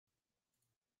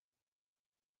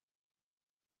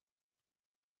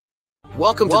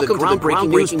Welcome to the groundbreaking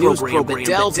news program that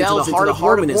delves into the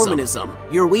heart of Mormonism.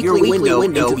 Your weekly window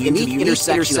into the unique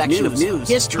intersection of news,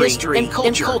 history, and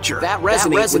culture that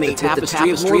resonates with the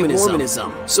tapestry of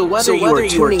Mormonism. So whether you are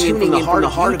tuning in from the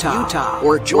heart of Utah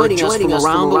or joining us from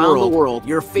around the world,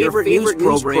 your favorite news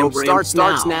program starts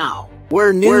now.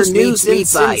 Where news meets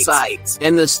insights,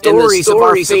 and the stories of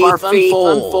our faith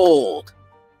unfold.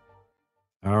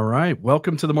 All right.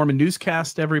 Welcome to the Mormon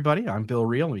Newscast, everybody. I'm Bill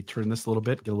Reel. Let me turn this a little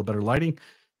bit, get a little better lighting.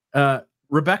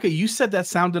 Rebecca, you said that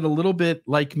sounded a little bit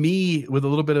like me with a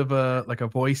little bit of a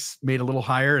voice made a little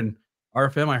higher. And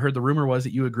RFM, I heard the rumor was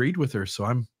that you agreed with her. So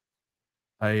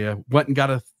I went and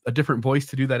got a different voice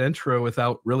to do that intro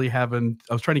without really having,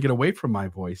 I was trying to get away from my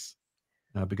voice.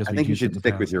 Because I think you should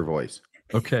stick with your voice.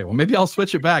 Okay. Well, maybe I'll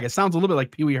switch it back. It sounds a little bit like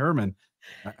Pee Wee Herman,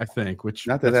 I think, which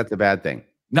not that that's a bad thing.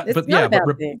 It's not a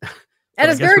bad thing. And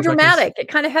it's very dramatic. It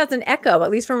kind of has an echo, at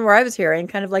least from where I was hearing,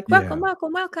 kind of like, welcome,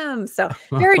 welcome, welcome. So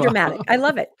very dramatic. I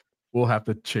love it. We'll have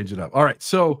to change it up. All right.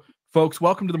 So, folks,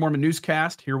 welcome to the Mormon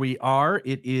Newscast. Here we are.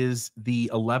 It is the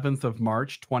 11th of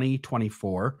March,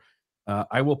 2024.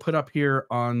 I will put up here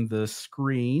on the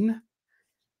screen.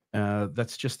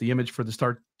 That's just the image for the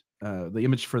start, the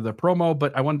image for the promo.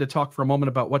 But I wanted to talk for a moment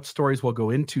about what stories we'll go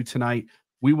into tonight.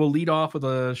 We will lead off with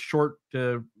a short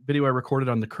video I recorded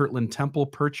on the Kirtland Temple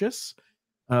purchase.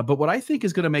 But what I think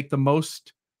is going to make the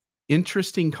most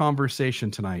interesting conversation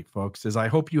tonight, folks, is I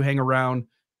hope you hang around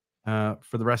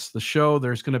for the rest of the show.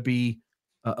 There's going to be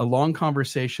a long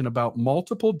conversation about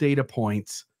multiple data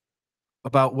points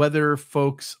about whether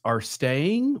folks are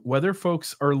staying, whether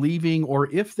folks are leaving,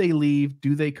 or if they leave,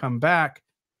 do they come back?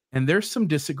 And there's some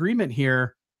disagreement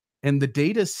here. And the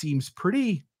data seems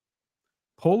pretty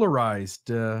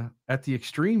polarized at the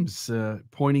extremes,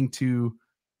 pointing to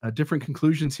different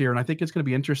conclusions here. And I think it's going to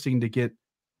be interesting to get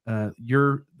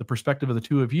the perspective of the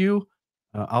two of you.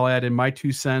 I'll add in my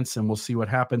 2 cents and we'll see what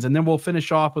happens. And then we'll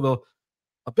finish off with a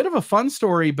bit of a fun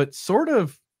story, but sort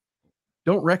of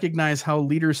don't recognize how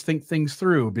leaders think things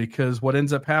through, because what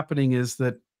ends up happening is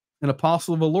that an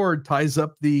apostle of the Lord ties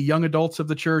up the young adults of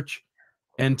the church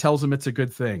and tells them it's a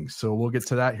good thing. So we'll get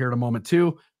to that here in a moment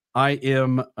too. I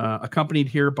am accompanied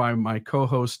here by my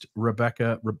co-host,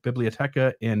 Rebecca,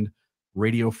 Biblioteca and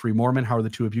Radio Free Mormon. How are the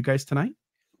two of you guys tonight?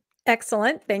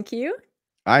 Excellent. Thank you.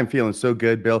 I'm feeling so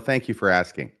good, Bill. Thank you for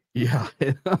asking. Yeah.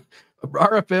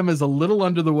 RFM is a little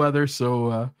under the weather,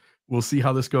 so we'll see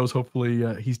how this goes.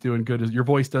 Hopefully he's doing good. Your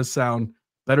voice does sound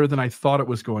better than I thought it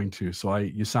was going to, so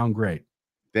you sound great.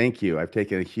 Thank you. I've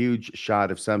taken a huge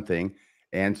shot of something.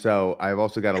 And so I've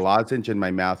also got a lozenge in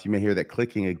my mouth. You may hear that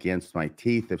clicking against my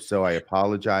teeth. If so, I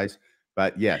apologize.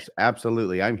 But yes,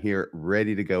 absolutely. I'm here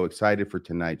ready to go. Excited for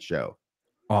tonight's show.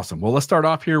 Awesome. Well, let's start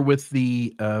off here with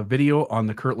the video on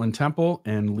the Kirtland Temple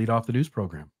and lead off the news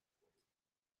program.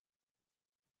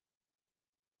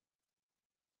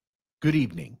 Good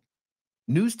evening.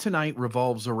 News tonight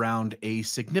revolves around a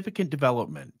significant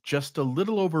development just a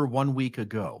little over 1 week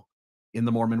ago in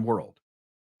the Mormon world,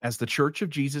 as the Church of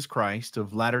Jesus Christ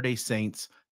of Latter-day Saints,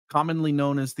 commonly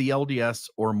known as the LDS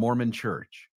or Mormon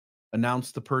Church,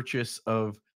 announced the purchase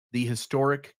of the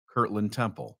historic Kirtland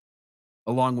Temple,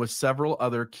 along with several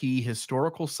other key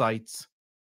historical sites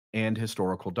and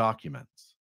historical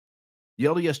documents. The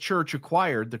LDS Church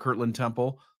acquired the Kirtland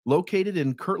Temple, located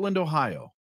in Kirtland,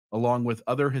 Ohio, along with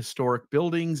other historic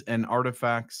buildings and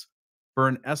artifacts, for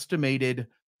an estimated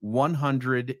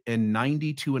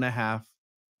 $192.5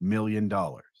 million.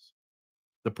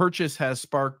 The purchase has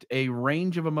sparked a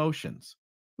range of emotions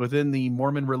within the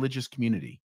Mormon religious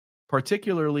community,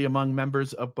 particularly among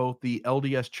members of both the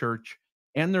LDS Church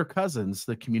and their cousins,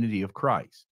 the Community of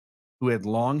Christ, who had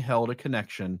long held a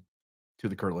connection to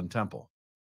the Kirtland Temple.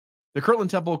 The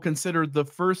Kirtland Temple, considered the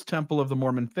first temple of the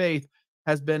Mormon faith,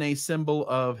 has been a symbol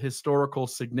of historical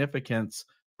significance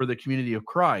for the Community of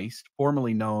Christ,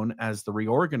 formerly known as the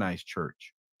Reorganized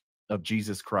Church of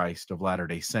Jesus Christ of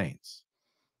Latter-day Saints.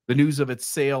 The news of its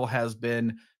sale has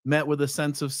been met with a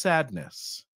sense of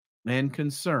sadness and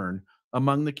concern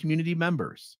among the community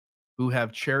members who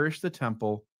have cherished the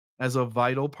temple as a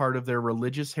vital part of their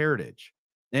religious heritage,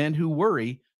 and who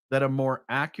worry that a more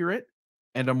accurate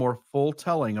and a more full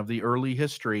telling of the early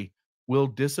history will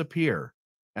disappear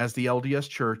as the LDS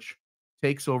Church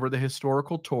takes over the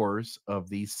historical tours of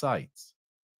these sites.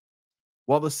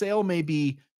 While the sale may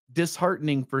be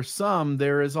disheartening for some,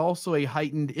 there is also a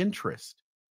heightened interest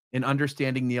in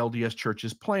understanding the LDS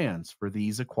Church's plans for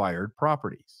these acquired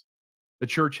properties. The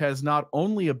church has not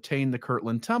only obtained the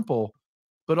Kirtland Temple,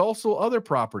 but also other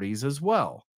properties as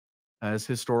well as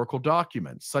historical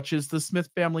documents, such as the Smith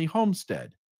family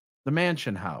homestead, the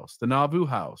Mansion House, the Nauvoo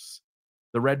House,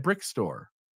 the Red Brick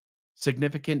Store,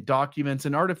 Significant documents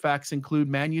and artifacts include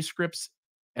manuscripts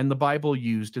and the Bible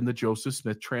used in the Joseph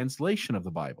Smith translation of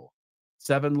the Bible,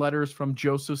 7 letters from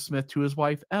Joseph Smith to his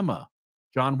wife Emma,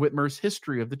 John Whitmer's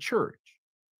History of the Church,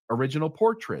 original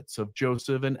portraits of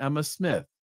Joseph and Emma Smith,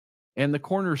 and the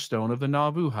cornerstone of the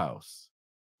Nauvoo House,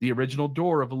 the original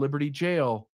door of Liberty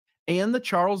Jail, and the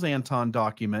Charles Anton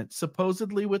document,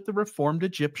 supposedly with the Reformed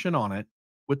Egyptian on it,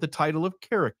 with the title of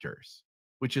Characters,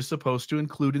 which is supposed to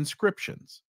include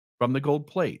inscriptions from the gold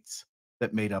plates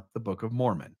that made up the Book of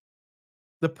Mormon.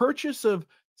 The purchase of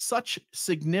such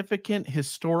significant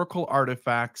historical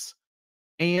artifacts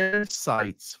and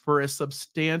sites for a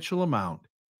substantial amount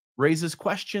raises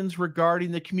questions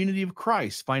regarding the community of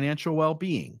Christ's financial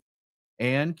well-being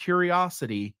and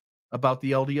curiosity about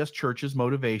the LDS Church's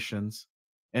motivations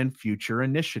and future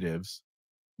initiatives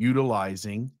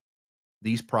utilizing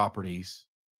these properties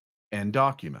and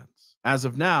documents. As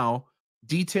of now,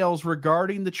 details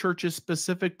regarding the Church's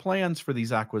specific plans for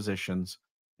these acquisitions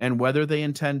and whether they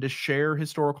intend to share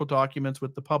historical documents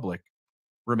with the public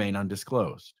remain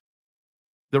undisclosed.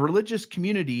 The religious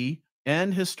community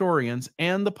and historians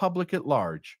and the public at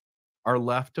large are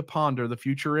left to ponder the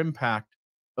future impact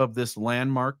of this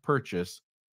landmark purchase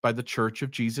by the Church of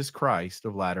Jesus Christ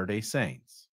of Latter-day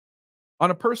Saints.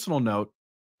 On a personal note,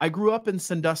 I grew up in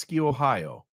Sandusky,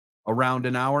 Ohio, around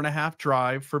an hour-and-a-half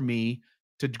drive for me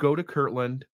to go to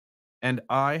Kirtland, and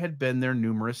I had been there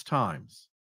numerous times.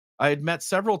 I had met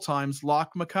several times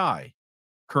Locke Mackay,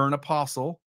 current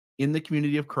apostle in the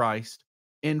community of Christ,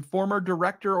 and former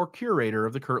director or curator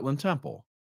of the Kirtland Temple.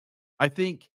 I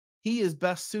think he is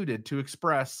best suited to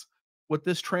express what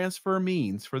this transfer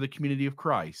means for the community of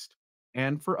Christ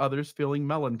and for others feeling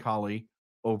melancholy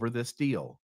over this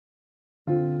deal.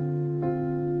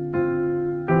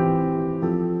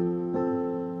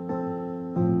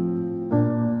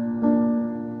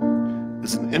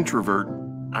 As an introvert,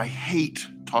 I hate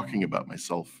talking about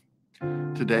myself.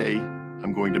 Today,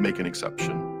 I'm going to make an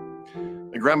exception.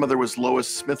 My grandmother was Lois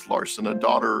Smith Larson, a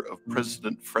daughter of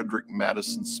President Frederick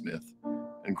Madison Smith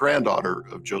and granddaughter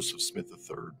of Joseph Smith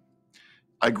III.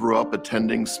 I grew up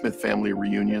attending Smith family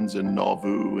reunions in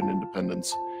Nauvoo and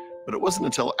Independence, but it wasn't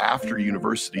until after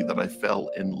university that I fell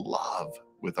in love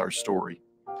with our story.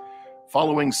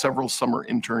 Following several summer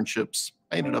internships,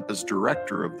 I ended up as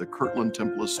director of the Kirtland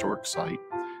Temple Historic Site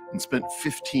and spent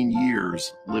 15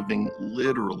 years living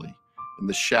literally in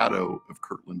the shadow of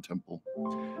Kirtland Temple.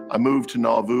 I moved to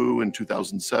Nauvoo in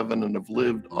 2007 and have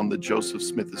lived on the Joseph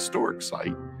Smith Historic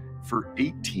Site for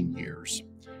 18 years.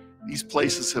 These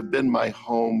places have been my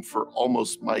home for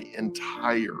almost my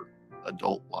entire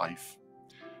adult life.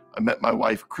 I met my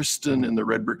wife, Kristen, in the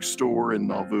red brick store in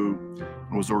Nauvoo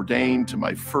and was ordained to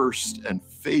my first and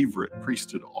favorite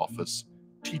priesthood office,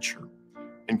 teacher,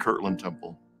 in Kirtland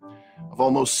Temple. I've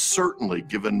almost certainly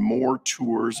given more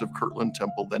tours of Kirtland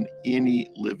Temple than any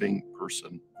living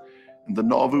person. And the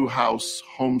Nauvoo House,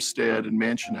 Homestead, and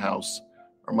Mansion House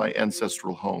are my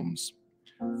ancestral homes.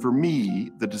 For me,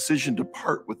 the decision to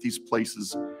part with these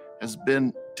places has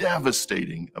been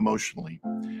devastating emotionally.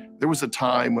 There was a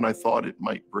time when I thought it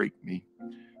might break me,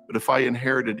 but if I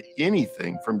inherited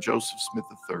anything from Joseph Smith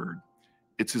III,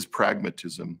 it's his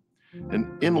pragmatism,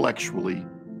 and intellectually,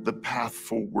 the path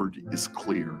forward is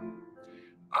clear.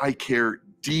 I care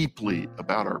deeply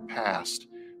about our past,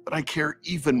 but I care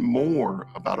even more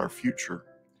about our future.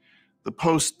 The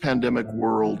post-pandemic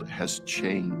world has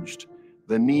changed.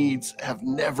 The needs have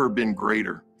never been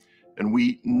greater, and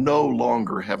we no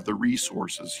longer have the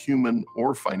resources, human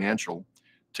or financial,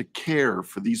 to care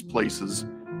for these places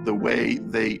the way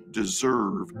they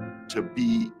deserve to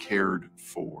be cared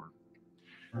for.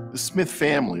 The Smith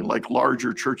family, like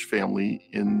larger church family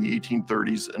in the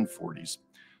 1830s and 40s,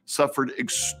 suffered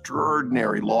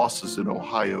extraordinary losses in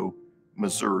Ohio,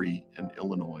 Missouri, and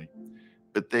Illinois,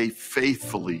 but they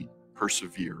faithfully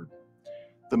persevered.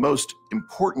 The most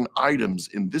important items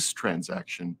in this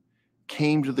transaction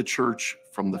came to the church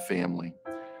from the family.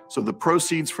 So the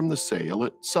proceeds from the sale,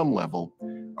 at some level,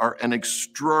 are an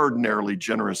extraordinarily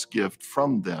generous gift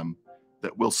from them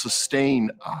that will sustain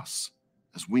us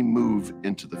as we move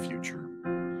into the future.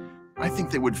 I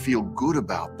think they would feel good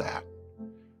about that.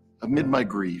 Amid my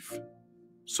grief,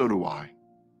 so do I.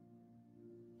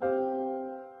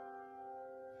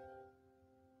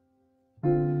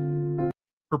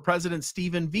 For President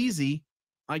Stephen Vesey,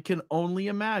 I can only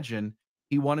imagine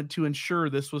he wanted to ensure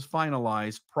this was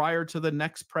finalized prior to the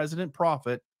next president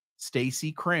prophet,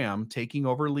 Stacey Cram, taking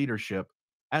over leadership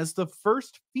as the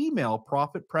first female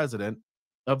prophet president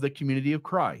of the Community of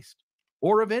Christ,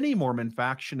 or of any Mormon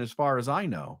faction as far as I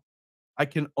know. I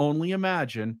can only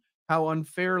imagine how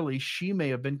unfairly she may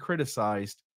have been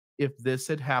criticized if this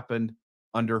had happened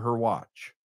under her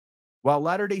watch. While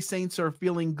Latter-day Saints are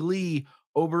feeling glee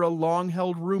over a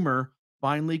long-held rumor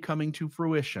finally coming to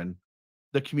fruition,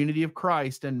 the community of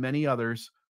Christ and many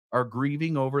others are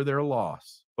grieving over their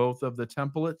loss, both of the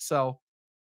temple itself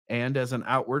and as an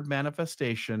outward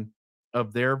manifestation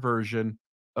of their version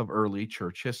of early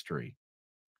church history.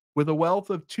 With a wealth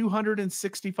of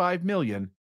 $265 million,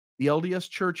 the LDS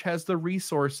Church has the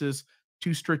resources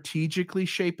to strategically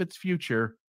shape its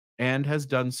future and has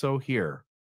done so here.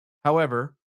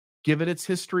 However, given its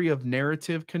history of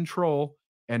narrative control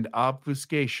and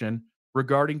obfuscation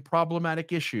regarding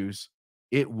problematic issues,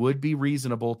 it would be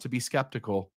reasonable to be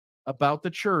skeptical about the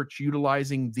church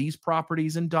utilizing these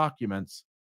properties and documents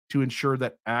to ensure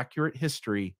that accurate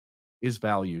history is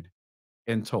valued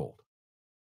and told.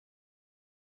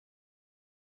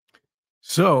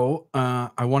 So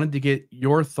I wanted to get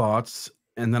your thoughts,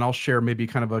 and then I'll share maybe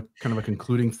kind of a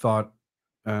concluding thought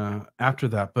after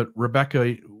that. But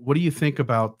Rebecca, what do you think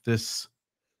about this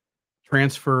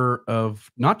transfer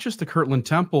of not just the Kirtland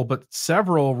Temple, but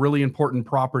several really important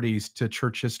properties to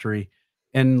church history,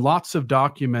 and lots of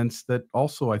documents that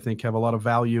also, I think, have a lot of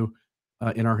value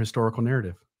in our historical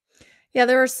narrative? Yeah,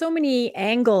 there are so many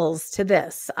angles to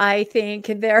this. I think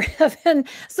there have been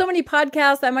so many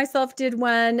podcasts. I myself did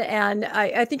one. And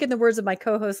I think in the words of my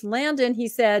co-host Landon, he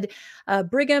said,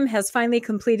 Brigham has finally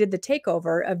completed the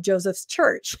takeover of Joseph's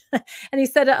church. And he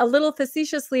said it a little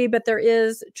facetiously, but there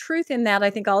is truth in that. I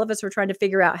think all of us were trying to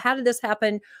figure out, how did this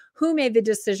happen? Who made the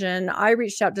decision? I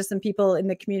reached out to some people in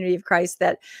the community of Christ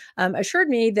that assured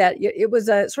me that it was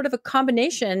a sort of a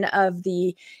combination of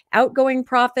the outgoing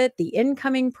prophet, the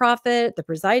incoming prophet, the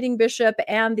presiding bishop,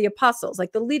 and the apostles.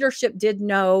 Like, the leadership did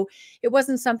know. It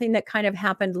wasn't something that kind of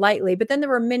happened lightly, but then there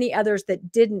were many others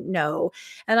that didn't know.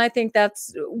 And I think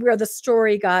that's where the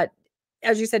story got,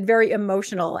 as you said, very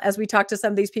emotional as we talked to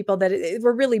some of these people that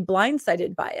were really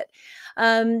blindsided by it.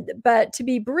 But to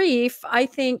be brief, I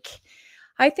think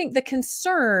the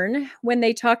concern when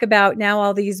they talk about now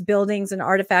all these buildings and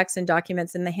artifacts and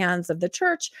documents in the hands of the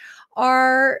church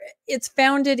it's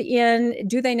founded in,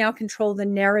 do they now control the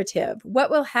narrative? What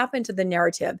will happen to the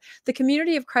narrative? The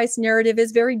community of Christ narrative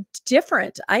is very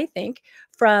different, I think,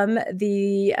 from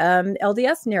the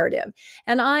LDS narrative.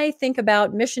 And I think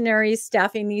about missionaries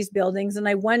staffing these buildings, and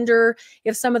I wonder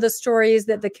if some of the stories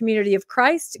that the community of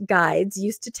Christ guides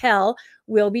used to tell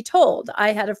will be told.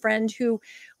 I had a friend who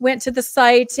went to the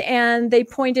site and they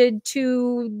pointed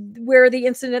to where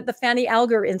the Fanny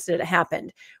Alger incident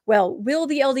happened. Well, will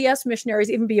the LDS missionaries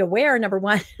even be aware, number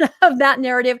one, of that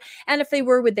narrative? And if they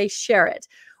were, would they share it?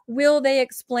 Will they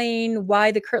explain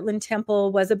why the Kirtland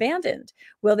Temple was abandoned?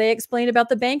 Will they explain about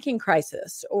the banking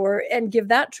crisis and give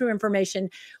that true information?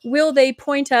 Will they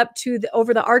point up to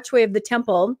over the archway of the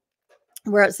temple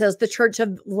where it says the Church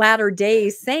of Latter-day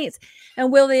Saints?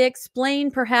 And will they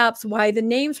explain perhaps why the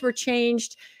names were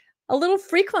changed a little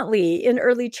frequently in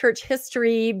early church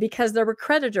history because there were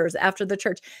creditors after the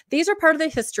church? These are part of the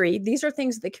history. These are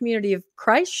things that the community of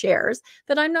Christ shares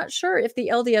that I'm not sure if the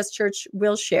LDS Church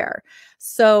will share.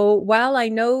 So while I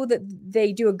know that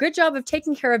they do a good job of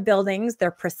taking care of buildings, they're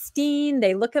pristine,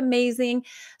 they look amazing,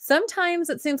 sometimes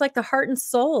it seems like the heart and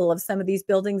soul of some of these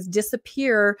buildings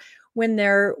disappear when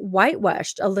they're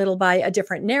whitewashed a little by a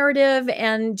different narrative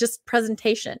and just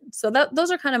presentation. So those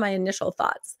are kind of my initial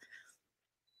thoughts.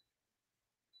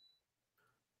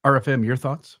 RFM, your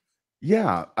thoughts?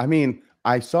 Yeah, I mean,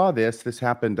 I saw this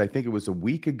happened, I think it was a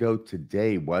week ago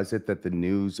today, was it, that the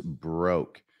news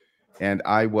broke? And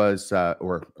I was,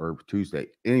 or Tuesday,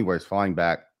 anyways, flying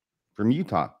back from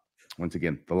Utah. Once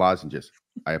again, the lozenges,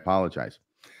 I apologize.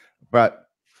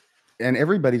 And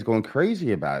everybody's going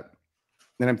crazy about it.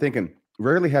 And I'm thinking,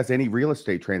 rarely has any real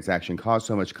estate transaction caused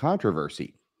so much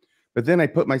controversy. But then I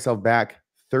put myself back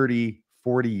 30,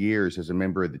 40 years as a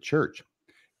member of the church.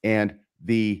 And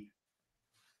the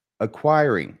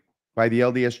acquiring by the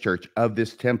LDS Church of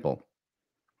this temple,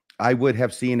 I would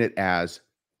have seen it as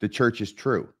the church is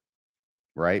true,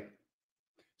 right?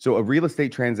 So a real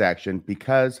estate transaction,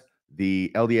 because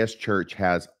the LDS Church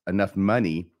has enough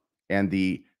money and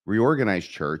the reorganized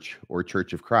church or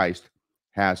Church of Christ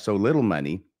has so little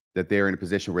money that they're in a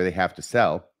position where they have to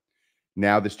sell.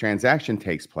 Now this transaction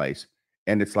takes place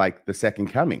and it's like the second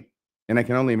coming. And I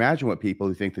can only imagine what people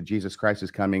who think that Jesus Christ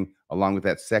is coming along with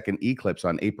that second eclipse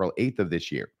on April 8th of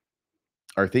this year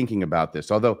are thinking about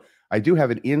this. Although I do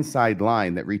have an inside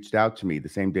line that reached out to me the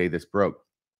same day this broke,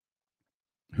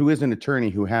 who is an attorney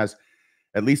who has,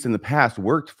 at least in the past,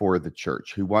 worked for the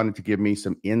church, who wanted to give me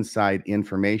some inside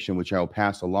information, which I will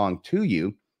pass along to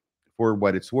you for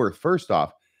what it's worth. First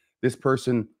off, this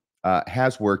person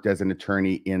has worked as an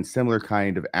attorney in similar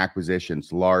kind of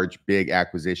acquisitions, large, big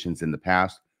acquisitions in the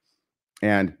past.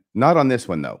 And not on this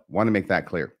one, though. Want to make that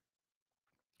clear.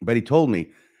 But he told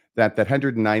me that that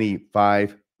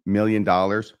 $195 million,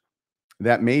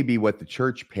 that may be what the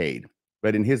church paid.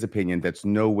 But in his opinion, that's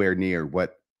nowhere near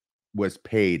what was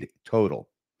paid total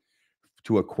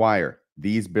to acquire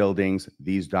these buildings,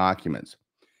 these documents.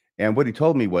 And what he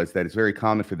told me was that it's very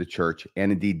common for the church,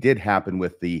 and indeed did happen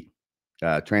with the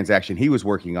transaction he was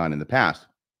working on in the past,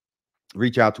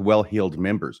 reach out to well-heeled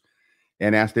members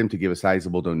and ask them to give a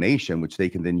sizable donation, which they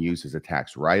can then use as a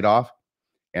tax write-off.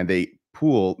 And they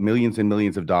pool millions and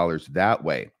millions of dollars that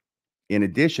way, in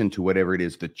addition to whatever it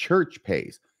is the church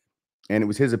pays. And it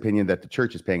was his opinion that the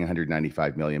church is paying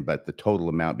 $195 million, but the total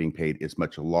amount being paid is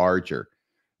much larger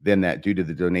than that due to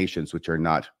the donations, which are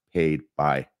not paid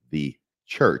by the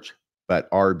church, but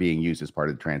are being used as part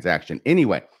of the transaction.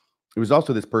 Anyway, it was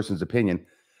also this person's opinion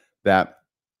that,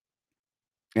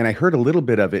 and I heard a little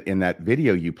bit of it in that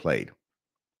video you played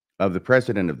of the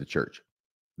president of the church,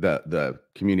 the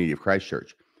Community of Christ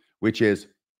Church, which is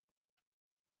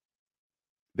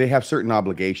they have certain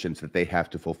obligations that they have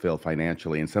to fulfill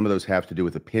financially. And some of those have to do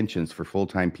with the pensions for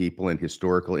full-time people and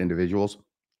historical individuals,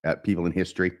 people in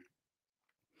history.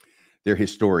 They're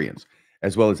historians,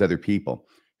 as well as other people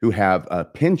who have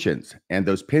pensions, and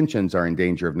those pensions are in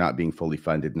danger of not being fully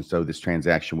funded. And so this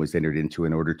transaction was entered into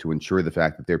in order to ensure the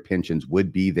fact that their pensions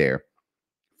would be there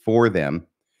for them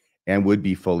and would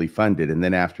be fully funded. And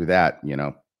then after that, you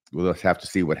know, we'll just have to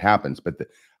see what happens. But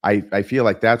I feel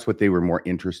like that's what they were more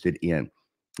interested in.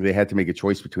 They had to make a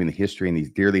choice between the history and these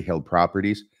dearly held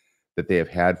properties that they have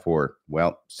had for,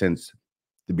 well, since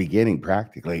the beginning,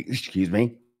 practically, excuse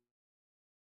me.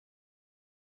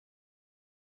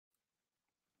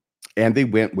 And they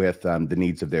went with the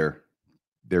needs of their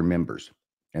members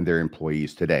and their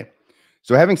employees today.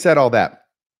 So having said all that,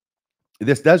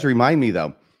 this does remind me,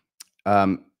 though,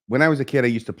 when I was a kid, I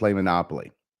used to play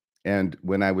Monopoly. And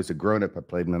when I was a grown-up, I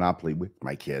played Monopoly with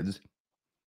my kids.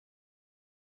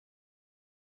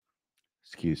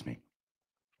 Excuse me.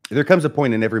 There comes a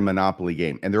point in every Monopoly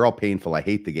game, and they're all painful. I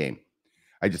hate the game.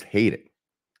 I just hate it.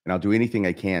 And I'll do anything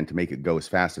I can to make it go as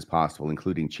fast as possible,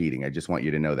 including cheating. I just want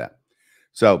you to know that.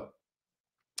 So,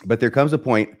 but there comes a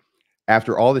point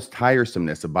after all this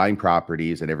tiresomeness of buying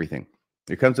properties and everything,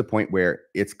 there comes a point where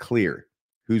it's clear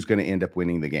who's going to end up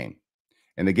winning the game.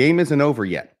 And the game isn't over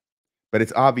yet, but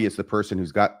it's obvious the person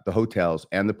who's got the hotels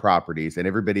and the properties and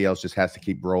everybody else just has to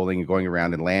keep rolling and going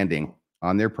around and landing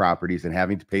on their properties and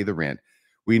having to pay the rent.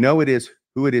 We know it is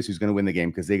who it is who's going to win the game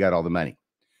because they got all the money.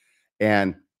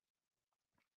 And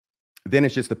then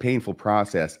it's just the painful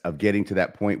process of getting to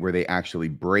that point where they actually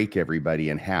break everybody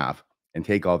in half and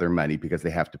take all their money because they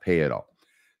have to pay it all.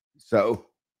 So,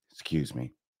 excuse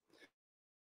me.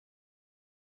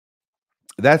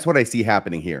 That's what I see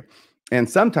happening here. And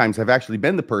sometimes I've actually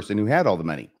been the person who had all the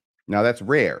money. Now, that's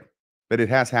rare, but it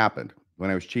has happened when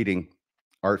I was cheating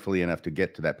artfully enough to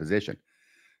get to that position.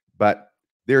 But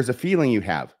there's a feeling you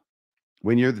have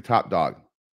when you're the top dog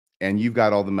and you've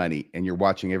got all the money and you're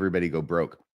watching everybody go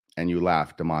broke and you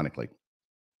laugh demonically.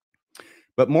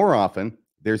 But more often,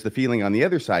 there's the feeling on the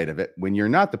other side of it when you're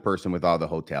not the person with all the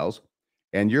hotels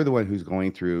and you're the one who's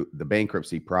going through the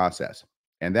bankruptcy process.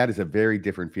 And that is a very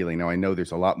different feeling. Now, I know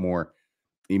there's a lot more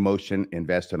emotion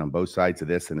invested on both sides of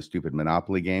this than a stupid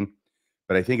Monopoly game,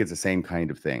 but I think it's the same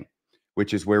kind of thing,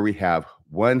 which is where we have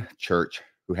one church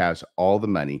who has all the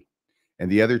money and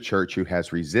the other church who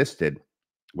has resisted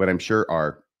what I'm sure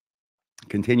are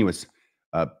continuous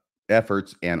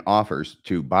efforts and offers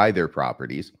to buy their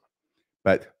properties,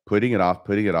 but putting it off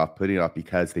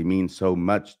because they mean so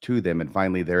much to them. And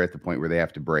finally, they're at the point where they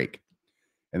have to break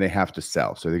and they have to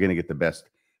sell. So they're going to get the best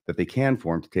that they can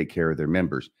for them to take care of their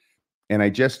members. And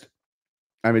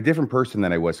I'm a different person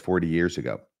than I was 40 years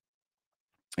ago.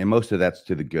 And most of that's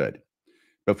to the good.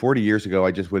 But 40 years ago,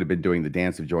 I just would have been doing the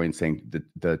dance of joy and saying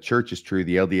the church is true,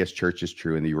 the LDS Church is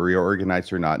true, and they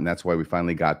reorganized or not. And that's why we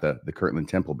finally got the Kirtland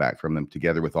Temple back from them,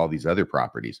 together with all these other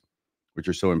properties, which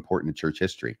are so important to church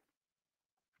history.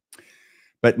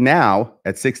 But now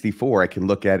at 64, I can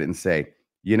look at it and say,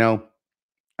 you know,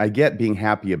 I get being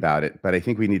happy about it, but I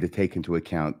think we need to take into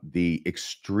account the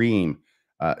extreme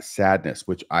sadness,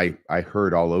 which I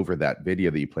heard all over that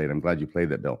video that you played. I'm glad you played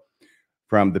that, Bill,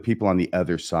 from the people on the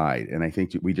other side. And I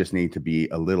think we just need to be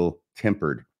a little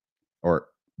tempered, or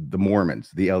the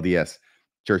Mormons, the LDS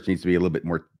Church needs to be a little bit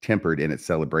more tempered in its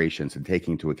celebrations and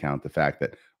taking into account the fact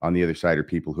that on the other side are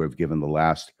people who have given the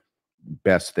last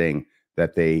best thing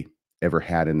that they ever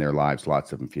had in their lives.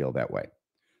 Lots of them feel that way.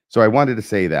 So I wanted to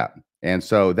say that. And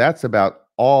so that's about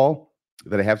all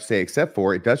that I have to say, except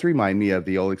for it does remind me of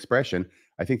the old expression.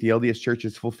 I think the LDS Church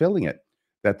is fulfilling it,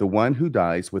 that the one who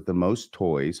dies with the most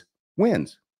toys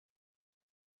wins.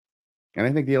 And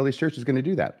I think the LDS Church is going to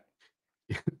do that.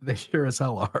 They sure as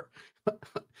hell are.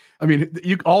 I mean,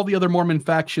 all the other Mormon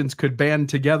factions could band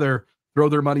together, throw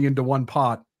their money into one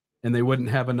pot, and they wouldn't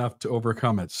have enough to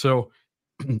overcome it. So,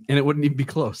 and it wouldn't even be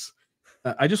close.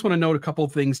 I just want to note a couple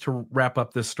of things to wrap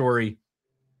up this story.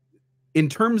 In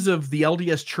terms of the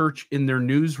LDS Church in their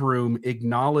newsroom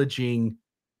acknowledging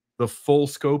the full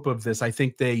scope of this, I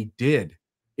think they did.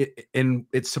 And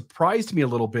it surprised me a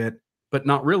little bit, but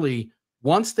not really.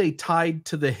 Once they tied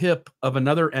to the hip of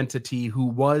another entity who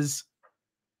was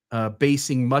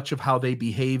basing much of how they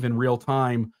behave in real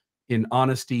time in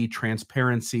honesty,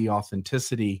 transparency,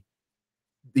 authenticity,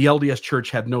 the LDS Church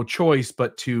had no choice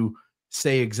but to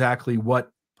say exactly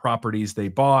what properties they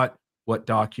bought, what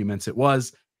documents it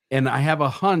was. And I have a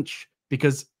hunch,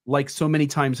 because like so many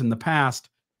times in the past,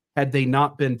 had they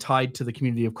not been tied to the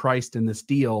community of Christ in this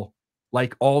deal,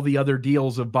 like all the other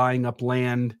deals of buying up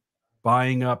land,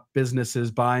 buying up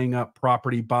businesses, buying up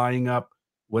property, buying up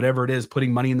whatever it is,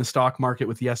 putting money in the stock market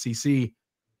with the SEC,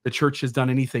 the church has done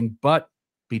anything but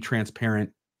be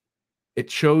transparent.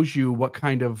 It shows you what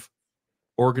kind of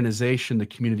organization the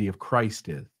community of Christ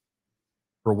is,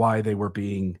 for why they were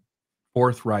being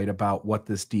forthright about what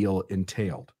this deal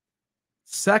entailed.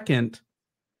 Second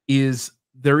is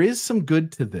there is some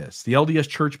good to this. The LDS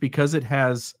Church, because it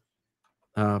has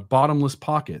bottomless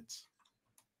pockets,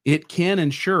 it can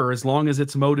ensure, as long as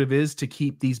its motive is to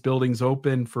keep these buildings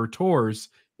open for tours,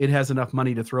 it has enough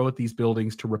money to throw at these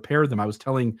buildings to repair them. I was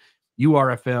telling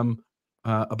URFM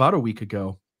about a week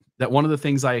ago that one of the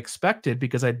things I expected,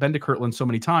 because I'd been to Kirtland so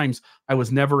many times, I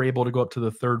was never able to go up to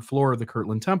the 3rd floor of the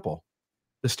Kirtland Temple.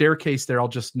 The staircase there, I'll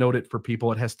just note it for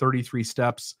people, it has 33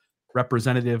 steps,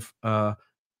 representative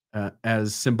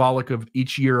as symbolic of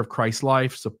each year of Christ's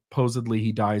life. Supposedly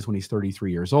he dies when he's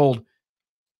 33 years old.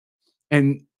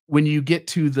 And when you get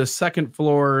to the 2nd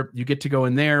floor, you get to go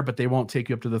in there, but they won't take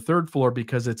you up to the 3rd floor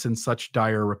because it's in such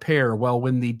dire repair. Well,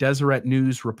 when the Deseret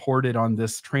News reported on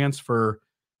this transfer,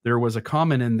 there was a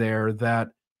comment in there that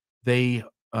they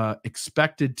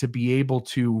expected to be able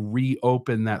to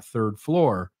reopen that 3rd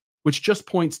floor, which just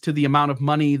points to the amount of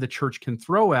money the church can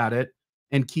throw at it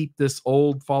and keep this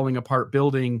old falling apart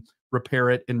building, repair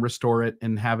it and restore it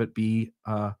and have it be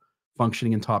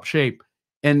functioning in top shape.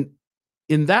 And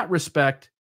in that respect,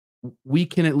 we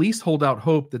can at least hold out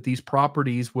hope that these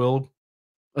properties will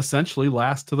essentially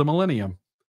last to the millennium,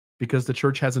 because the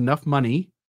church has enough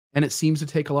money and it seems to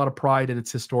take a lot of pride in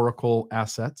its historical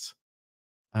assets,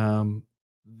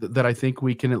 that I think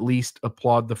we can at least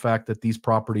applaud the fact that these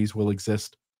properties will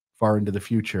exist far into the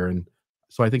future. And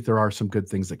so I think there are some good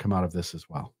things that come out of this as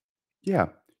well. Yeah.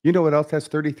 You know what else has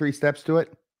 33 steps to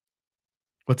it?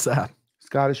 What's that?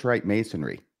 Scottish Rite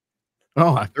Masonry.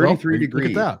 Oh, 33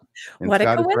 degrees. Look at And What a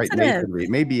Scottish Rite coincidence. Masonry.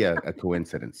 Maybe a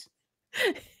coincidence.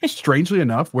 that. Strangely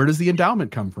enough, where does the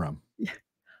endowment come from?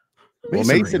 Well,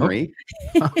 masonry.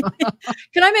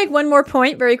 Can I make one more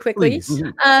point very quickly? Please.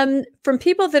 From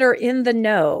people that are in the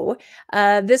know,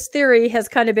 this theory has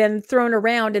kind of been thrown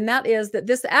around, and that is that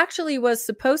this actually was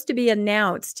supposed to be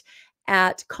announced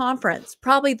at conference,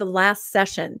 probably the last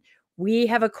session. We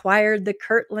have acquired the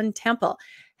Kirtland Temple.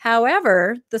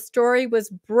 However, the story was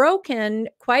broken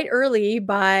quite early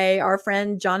by our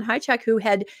friend John Hychak, who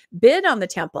had bid on the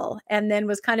temple and then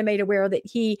was kind of made aware that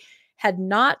he had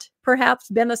not perhaps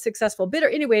been a successful bidder.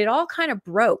 Anyway, it all kind of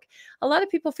broke. A lot of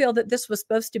people feel that this was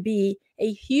supposed to be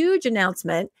a huge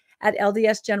announcement at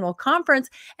LDS General Conference,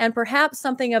 and perhaps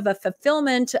something of a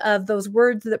fulfillment of those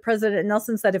words that President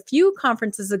Nelson said a few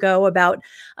conferences ago about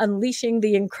unleashing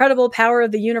the incredible power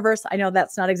of the universe. I know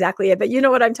that's not exactly it, but you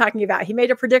know what I'm talking about. He made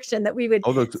a prediction that we would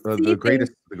the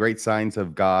great signs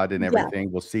of God and everything.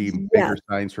 Yes. We'll see bigger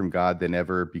signs from God than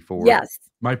ever before. Yes.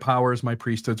 My powers, my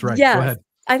priesthoods, right? Yes. Go ahead.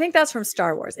 I think that's from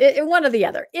Star Wars, one or the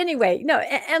other. Anyway, no.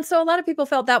 And so a lot of people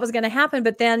felt that was going to happen,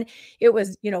 but then it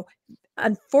was,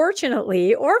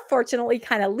 unfortunately or fortunately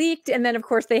kind of leaked. And then of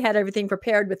course they had everything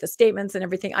prepared with the statements and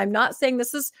everything. I'm not saying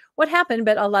this is what happened,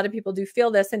 but a lot of people do feel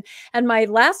this. And my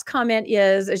last comment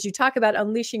is, as you talk about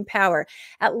unleashing power,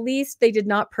 at least they did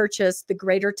not purchase the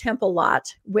greater temple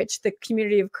lot, which the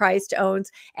Community of Christ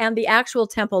owns, and the actual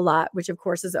temple lot, which of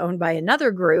course is owned by another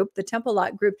group, the Temple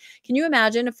Lot Group. Can you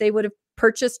imagine if they would have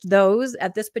purchased those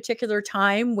at this particular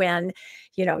time when,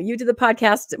 you did the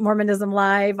podcast Mormonism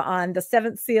Live on the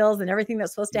 7th seals and everything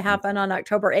that's supposed to happen on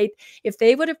October 8th. If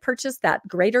they would have purchased that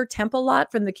greater temple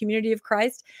lot from the Community of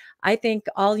Christ, I think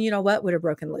all, would have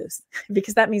broken loose,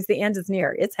 because that means the end is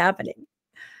near. It's happening.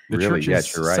 The Really? church Yes,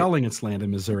 is you're right. selling its land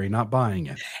in Missouri, not buying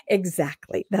it.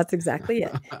 Exactly. That's exactly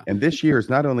it. And this year is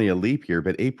not only a leap year,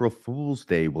 but April Fool's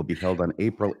Day will be held on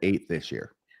April 8th this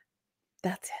year.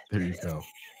 That's it. There you go.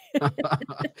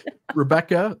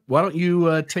 Rebecca, why don't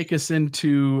you take us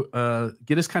into,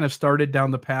 get us kind of started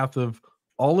down the path of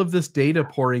all of this data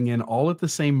pouring in all at the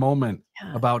same moment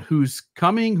about who's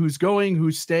coming, who's going,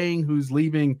 who's staying, who's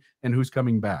leaving, and who's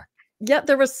coming back. Yep,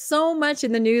 there was so much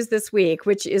in the news this week,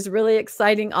 which is really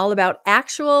exciting, all about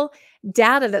actual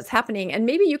data that's happening. And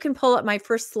maybe you can pull up my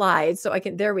first slide so I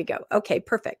can, there we go. Okay,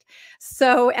 perfect.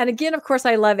 So, and again, of course,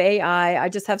 I love AI. I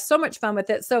just have so much fun with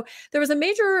it. So there was a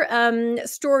major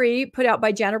story put out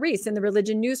by Jana Reese in the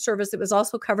Religion News Service. It was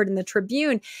also covered in the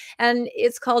Tribune, and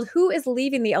it's called "Who is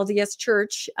Leaving the LDS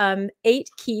Church? 8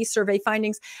 Key Survey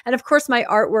Findings." And of course, my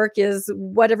artwork is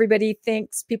what everybody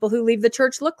thinks people who leave the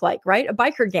church look like, right? A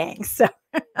biker gang. So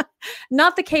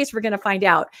not the case, we're going to find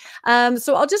out.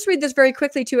 So I'll just read this very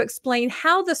quickly to explain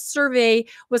how the survey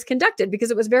was conducted,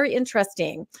 because it was very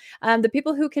interesting. The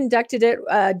people who conducted it,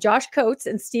 Josh Coates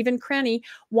and Stephen Cranny,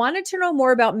 wanted to know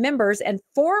more about members and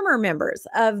former members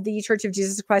of the Church of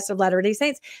Jesus Christ of Latter-day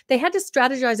Saints. They had to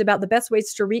strategize about the best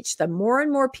ways to reach them. More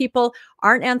and more people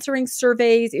aren't answering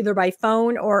surveys either by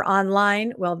phone or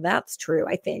online. Well, that's true,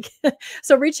 I think.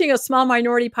 So reaching a small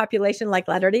minority population like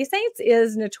Latter-day Saints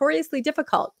is notoriously difficult.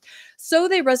 So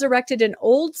they resurrected an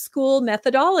old school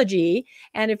methodology.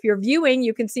 And if you're viewing,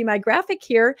 you can see my graphic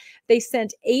here. They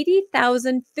sent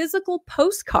 80,000 physical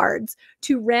postcards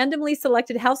to randomly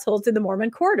selected households in the Mormon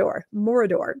corridor,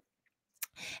 Morador,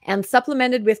 and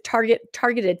supplemented with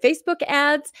targeted Facebook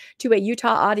ads to a Utah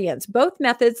audience. Both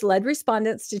methods led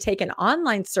respondents to take an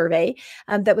online survey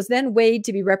that was then weighed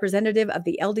to be representative of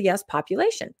the LDS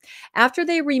population. After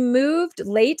they removed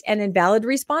late and invalid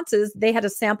responses, they had a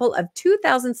sample of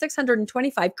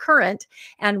 2,625 current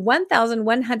and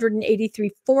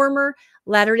 1,183 former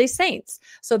Latter-day Saints.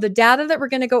 So the data that we're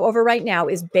going to go over right now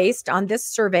is based on this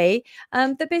survey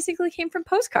that basically came from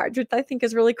postcards, which I think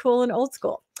is really cool and old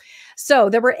school. So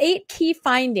there were 8 key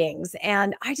findings,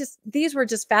 and these were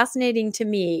just fascinating to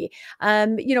me.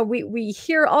 You know, we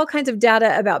hear all kinds of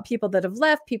data about people that have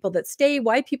left, people that stay,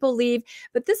 why people leave,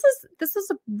 but this is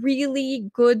a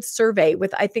really good survey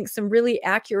with, I think, some really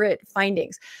accurate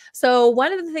findings. So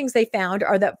one of the things they found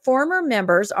are that former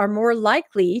members are more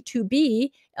likely to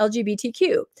be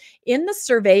LGBTQ. In the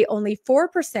survey, only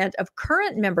 4% of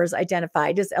current members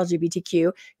identified as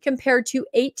LGBTQ compared to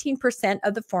 18%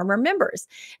 of the former members.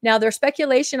 Now, their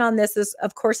speculation on this is,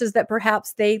 of course, is that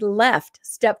perhaps they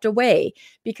stepped away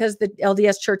because the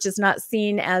LDS Church is not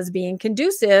seen as being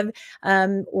conducive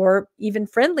or even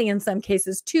friendly in some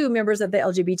cases to members of the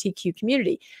LGBTQ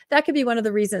community. That could be one of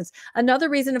the reasons. Another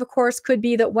reason, of course, could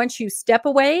be that once you step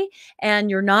away and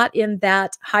you're not in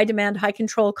that high demand, high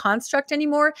control construct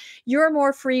anymore, you're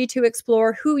more free to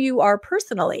explore who you are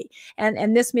personally.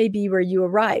 And this may be where you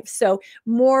arrive. So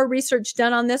more research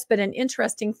done on this, but an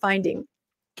interesting finding.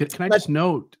 Can I just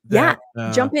note that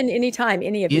jump in anytime,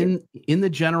 any of you. In the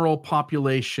general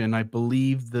population, I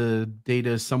believe the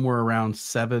data is somewhere around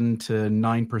 7 to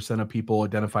 9% of people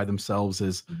identify themselves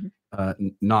as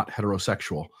not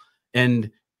heterosexual. And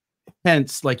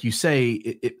hence, like you say,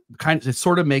 it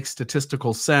sort of makes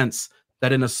statistical sense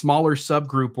that in a smaller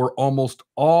subgroup where almost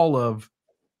all of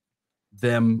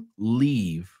them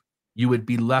leave, you would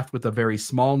be left with a very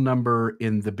small number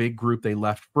in the big group they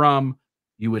left from.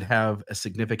 You would have a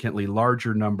significantly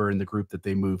larger number in the group that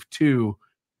they moved to.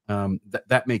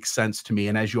 That makes sense to me.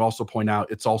 And as you also point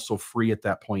out, it's also free at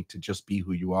that point to just be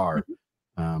who you are.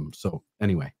 So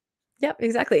anyway. Yep,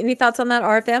 exactly. Any thoughts on that,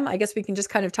 RFM? I guess we can just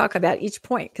kind of talk about each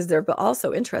point because they're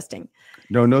also interesting.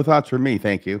 No thoughts from me.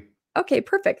 Thank you. Okay,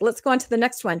 perfect. Let's go on to the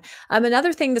next one.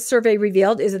 Another thing the survey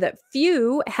revealed is that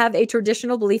few have a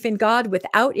traditional belief in God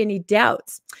without any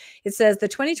doubts. It says the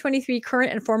 2023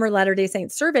 current and former Latter-day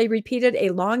Saints survey repeated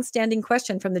a long-standing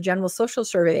question from the General Social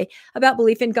Survey about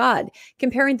belief in God.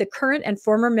 Comparing the current and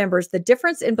former members, the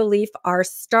difference in belief are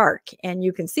stark. And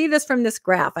you can see this from this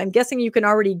graph. I'm guessing you can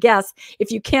already guess,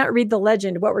 if you can't read the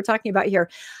legend, what we're talking about here.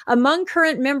 Among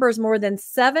current members, more than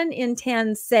 7 in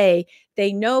 10 say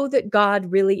they know that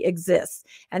God really exists.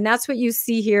 And that's what you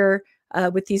see here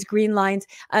with these green lines.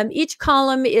 Each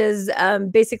column is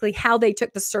basically how they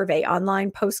took the survey,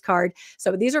 online postcard.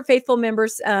 So these are faithful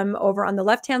members over on the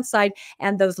left-hand side.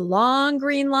 And those long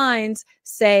green lines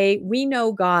say, we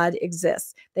know God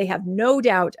exists. They have no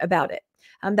doubt about it.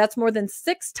 That's more than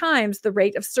 6 times the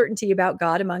rate of certainty about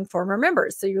God among former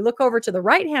members. So you look over to the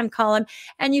right-hand column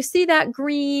and you see that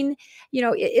green,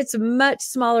 it's a much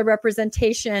smaller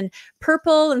representation.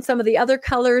 Purple and some of the other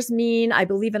colors mean I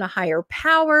believe in a higher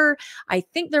power. I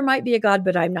think there might be a God,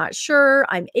 but I'm not sure.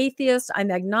 I'm atheist.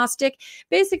 I'm agnostic.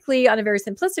 Basically, on a very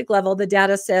simplistic level, the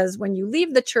data says when you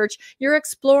leave the church, you're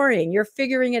exploring, you're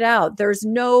figuring it out. There's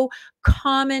no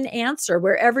common answer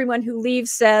where everyone who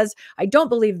leaves says, I don't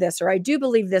believe this, or I do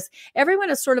believe this. Everyone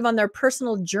is sort of on their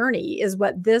personal journey, is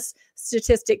what this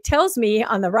statistic tells me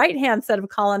on the right-hand set of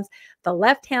columns. The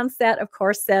left-hand set, of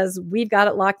course, says we've got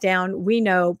it locked down. We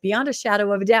know beyond a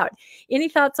shadow of a doubt. Any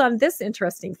thoughts on this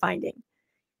interesting finding?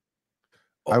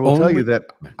 I will tell you that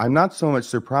I'm not so much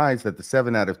surprised that the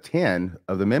 7 out of 10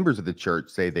 of the members of the church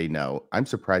say they know. I'm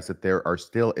surprised that there are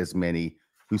still as many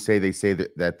who say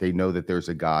that they know that there's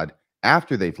a God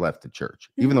after they've left the church.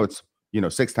 Even though it's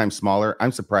 6 times smaller,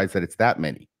 I'm surprised that it's that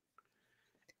many.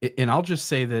 And I'll just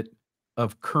say that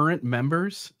of current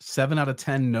members, 7 out of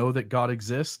 10 know that God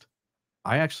exists.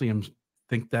 I actually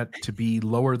think that to be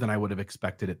lower than I would have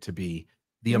expected it to be.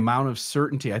 The amount of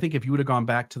certainty, I think if you would have gone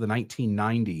back to the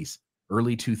 1990s,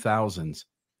 early 2000s,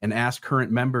 and asked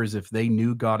current members if they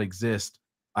knew God exists,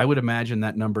 I would imagine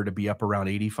that number to be up around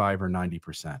 85 or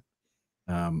 90%.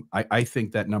 I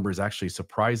think that number is actually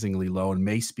surprisingly low and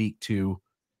may speak to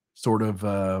sort of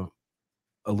a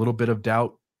little bit of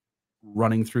doubt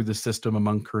running through the system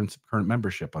among current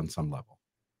membership on some level.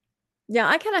 Yeah,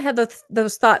 I kind of had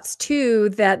those thoughts too,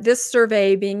 that this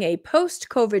survey being a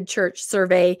post-COVID church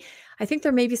survey, I think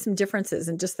there may be some differences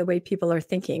in just the way people are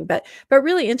thinking, but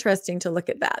really interesting to look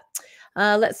at that.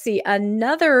 Let's see,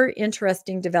 another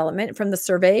interesting development from the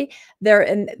survey there.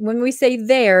 And when we say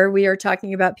there, we are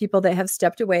talking about people that have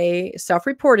stepped away,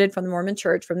 self-reported from the Mormon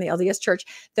church, from the LDS church.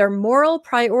 Their moral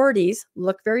priorities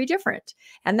look very different.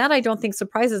 And that I don't think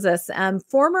surprises us.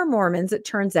 Former Mormons, it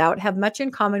turns out, have much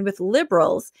in common with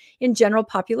liberals in general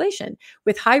population,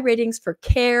 with high ratings for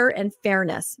care and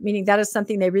fairness, meaning that is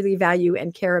something they really value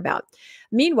and care about.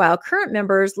 Meanwhile, current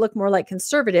members look more like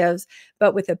conservatives,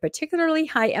 but with a particularly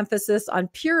high emphasis on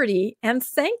purity and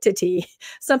sanctity,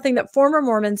 something that former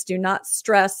Mormons do not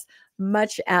stress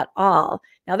much at all.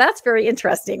 Now, that's very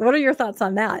interesting. What are your thoughts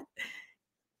on that?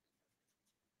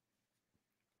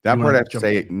 That part I have to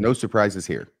say, no surprises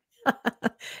here.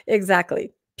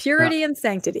 Exactly. Purity and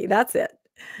sanctity. That's it.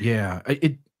 Yeah.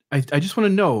 I just want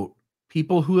to note,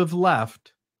 people who have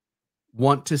left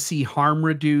want to see harm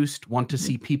reduced, want to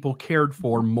see people cared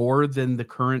for more than the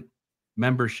current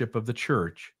membership of the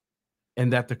church,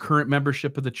 and that the current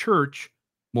membership of the church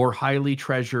more highly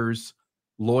treasures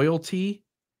loyalty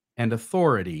and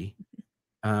authority,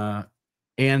 and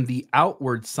the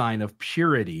outward sign of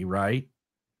purity, right?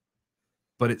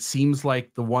 But it seems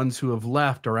like the ones who have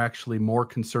left are actually more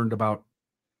concerned about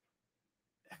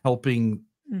helping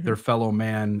their fellow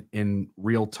man in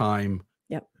real time,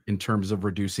 in terms of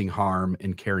reducing harm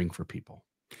and caring for people.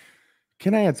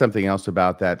 Can I add something else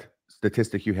about that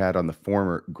statistic you had on the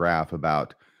former graph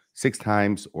about 6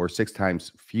 times or 6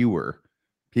 times fewer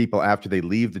people after they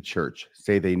leave the church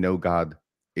say they know God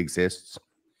exists?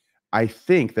 I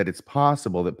think that it's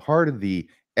possible that part of the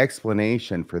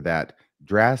explanation for that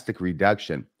drastic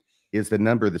reduction is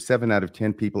the 7 out of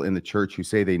 10 people in the church who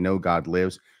say they know God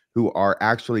lives, who are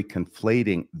actually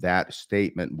conflating that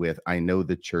statement with, I know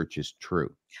the church is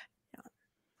true.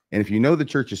 And if you know the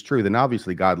church is true, then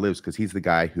obviously God lives, because he's the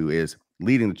guy who is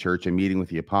leading the church and meeting with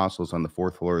the apostles on the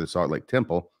 4th floor of the Salt Lake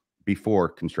Temple before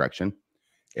construction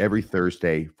every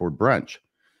Thursday for brunch.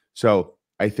 So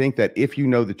I think that if you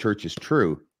know the church is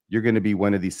true, you're going to be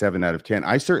one of these 7 out of 10.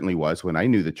 I certainly was when I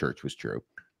knew the church was true.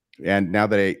 And now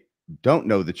that I don't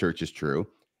know the church is true,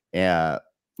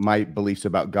 my beliefs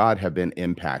about God have been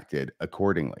impacted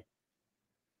accordingly.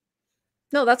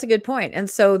 No, that's a good point. And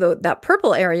so that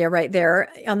purple area right there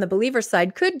on the believer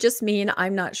side could just mean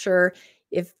I'm not sure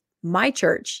if my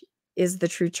church is the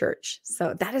true church.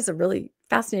 So that is a really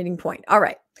fascinating point. All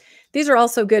right. These are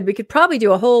also good. We could probably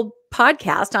do a whole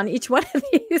podcast on each one of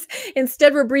these.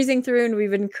 Instead, we're breezing through, and we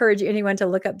would encourage anyone to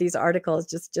look up these articles.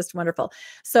 Just wonderful.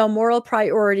 So moral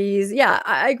priorities. Yeah,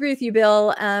 I agree with you,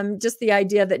 Bill. Just the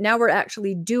idea that now we're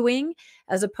actually doing,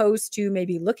 as opposed to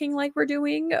maybe looking like we're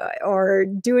doing or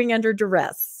doing under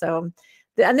duress. So,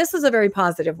 and this is a very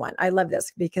positive one. I love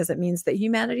this because it means that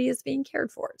humanity is being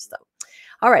cared for. So,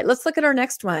 all right, let's look at our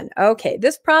next one. Okay,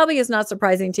 this probably is not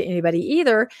surprising to anybody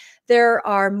either. They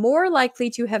are more likely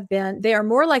to have been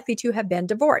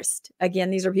divorced. Again,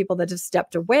 these are people that have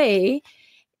stepped away.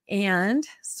 And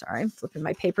sorry, I'm flipping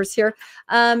my papers here.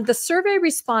 The survey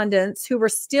respondents who were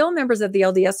still members of the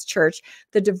LDS Church,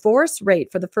 the divorce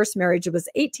rate for the first marriage was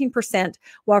 18%,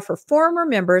 while for former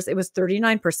members, it was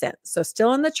 39%. So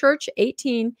still in the church,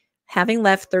 18, having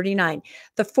left 39.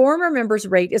 The former members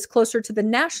rate is closer to the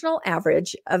national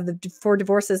average for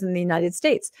divorces in the United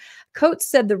States. Coates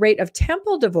said the rate of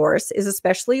temple divorce is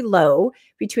especially low,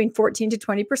 between 14 to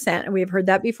 20%, and we have heard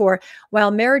that before,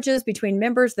 while marriages between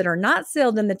members that are not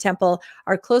sealed in the temple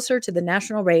are closer to the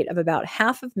national rate of about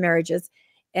half of marriages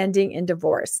ending in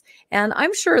divorce. And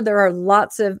I'm sure there are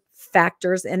lots of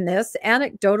factors in this.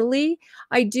 Anecdotally,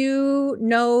 I do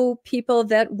know people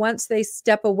that once they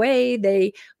step away,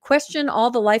 they question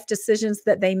all the life decisions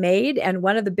that they made. And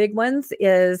one of the big ones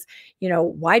is,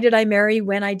 why did I marry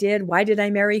when I did? Why did I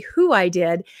marry who I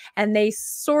did? And they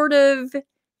sort of,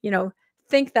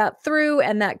 think that through,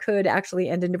 and that could actually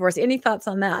end in divorce. Any thoughts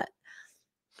on that?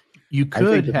 You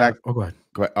could have. Go ahead.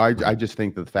 I just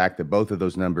think that the fact that both of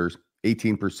those numbers,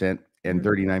 18% and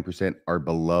 39%, are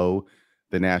below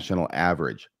the national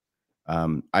average.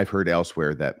 I've heard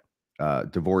elsewhere that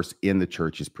divorce in the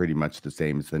church is pretty much the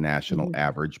same as the national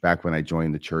average. Back when I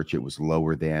joined the church, it was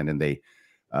lower than, and they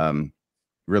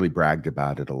really bragged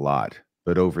about it a lot.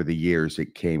 But over the years,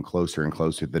 it came closer and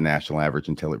closer to the national average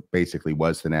until it basically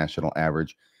was the national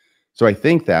average. So I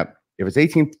think that if it's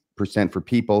 18% for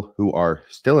people who are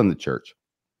still in the church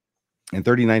and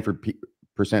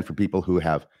 39% for people who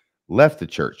have left the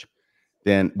church,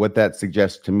 then what that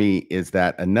suggests to me is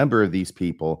that a number of these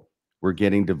people were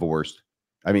getting divorced.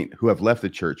 I mean, who have left the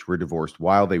church were divorced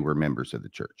while they were members of the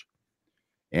church.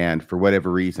 And for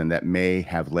whatever reason, that may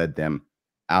have led them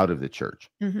out of the church.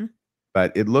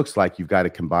 But it looks like you've got to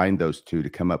combine those two to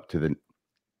come up to the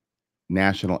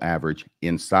national average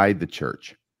inside the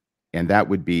church. And that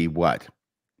would be what?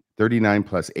 39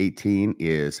 plus 18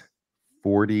 is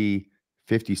 57%.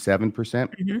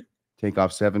 Take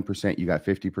off 7%, you got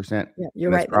 50%. Yeah, you're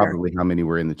that's right. Probably how many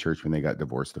were in the church when they got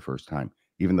divorced the first time,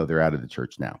 even though they're out of the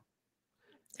church now.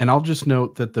 And I'll just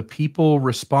note that the people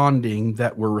responding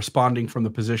that were responding from the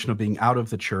position of being out of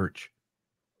the church,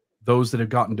 those that have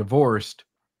gotten divorced,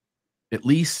 at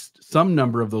least some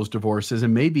number of those divorces,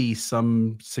 and maybe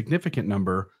some significant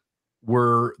number,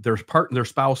 were their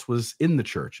spouse was in the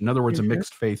church. In other words, a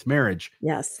mixed faith marriage.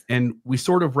 Yes. And we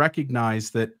sort of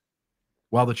recognize that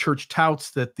while the church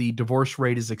touts that the divorce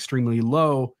rate is extremely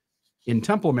low in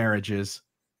temple marriages,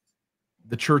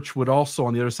 the church would also,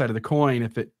 on the other side of the coin,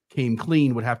 if it came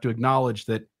clean, would have to acknowledge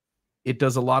that it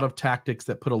does a lot of tactics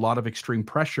that put a lot of extreme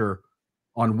pressure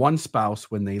on one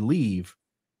spouse when they leave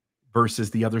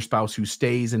versus the other spouse who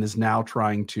stays and is now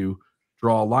trying to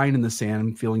draw a line in the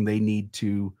sand, feeling they need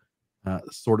to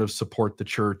sort of support the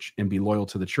church and be loyal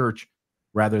to the church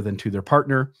rather than to their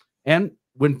partner. And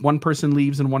when one person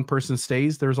leaves and one person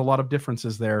stays, there's a lot of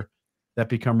differences there that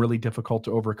become really difficult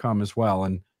to overcome as well.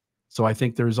 And so I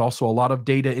think there's also a lot of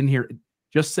data in here.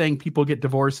 Just saying people get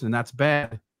divorced and that's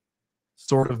bad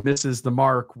sort of misses the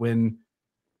mark when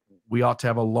we ought to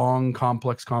have a long,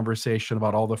 complex conversation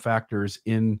about all the factors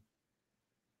in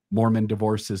Mormon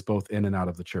divorces, both in and out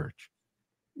of the church.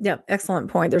 Yeah,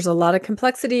 excellent point. There's a lot of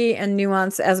complexity and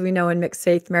nuance, as we know, in mixed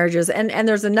faith marriages. And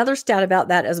there's another stat about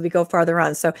that as we go farther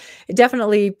on. So it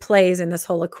definitely plays in this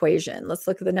whole equation. Let's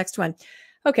look at the next one.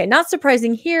 Okay, not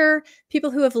surprising here,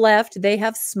 people who have left, they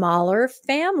have smaller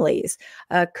families.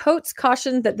 Coates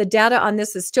cautioned that the data on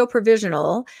this is still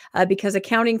provisional because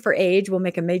accounting for age will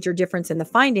make a major difference in the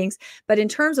findings. But in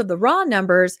terms of the raw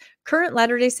numbers, current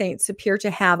Latter-day Saints appear to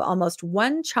have almost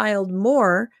one child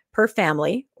more per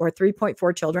family, or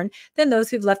 3.4 children, than those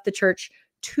who've left the church,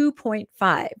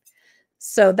 2.5.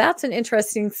 So that's an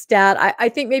interesting stat. I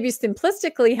think maybe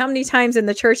simplistically, how many times in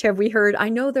the church have we heard, I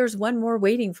know there's one more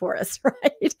waiting for us,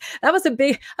 right? That was a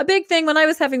big thing when I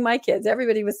was having my kids.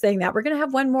 Everybody was saying that. We're going to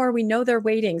have one more. We know they're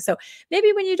waiting. So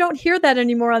maybe when you don't hear that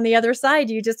anymore on the other side,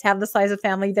 you just have the size of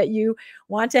family that you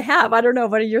want to have. I don't know.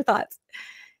 What are your thoughts?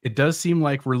 It does seem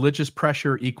like religious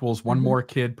pressure equals one more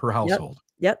kid per household.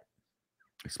 Yep.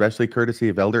 Especially courtesy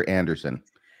of Elder Anderson,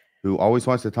 who always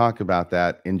wants to talk about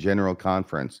that in general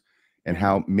conference, and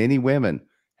how many women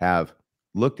have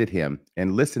looked at him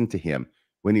and listened to him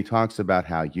when he talks about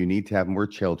how you need to have more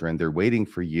children. They're waiting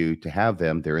for you to have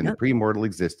them. They're in the premortal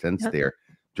existence. They're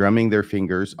drumming their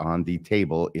fingers on the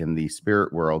table in the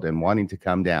spirit world and wanting to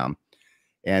come down.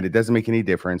 And it doesn't make any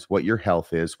difference what your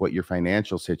health is, what your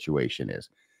financial situation is.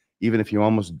 Even if you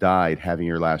almost died having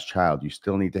your last child, you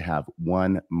still need to have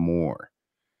one more.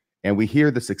 And we hear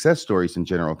the success stories in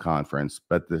general conference,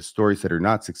 but the stories that are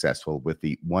not successful with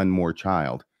the one more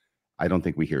child, I don't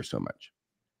think we hear so much.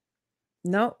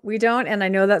 No, we don't. And I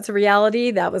know that's a reality.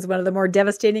 That was one of the more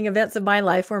devastating events of my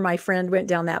life where my friend went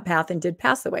down that path and did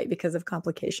pass away because of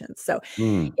complications. So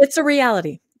it's a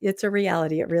reality. It's a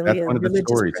reality. It really That's is. one of the Religious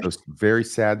stories, pressure. those very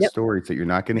sad Yep. stories that you're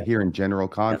not going to Yep. hear in general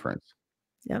conference.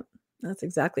 Yep, that's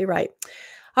exactly right.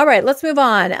 All right, let's move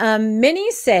on. Many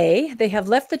say they have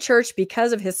left the church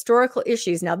because of historical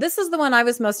issues. Now, this is the one I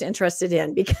was most interested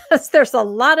in because there's a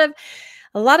lot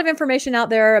of information out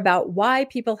there about why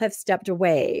people have stepped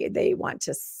away. They want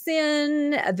to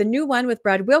sin. The new one with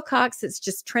Brad Wilcox, it's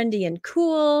just trendy and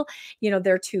cool. You know,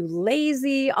 they're too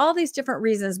lazy, all these different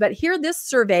reasons. But here, this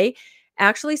survey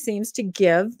actually seems to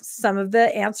give some of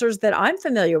the answers that I'm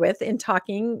familiar with in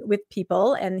talking with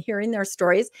people and hearing their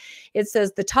stories. It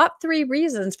says the top 3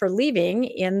 reasons for leaving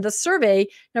in the survey: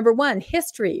 number 1,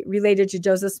 history related to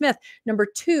Joseph Smith; number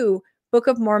 2, Book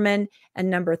of Mormon; and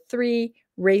number 3,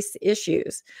 race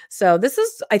issues. So this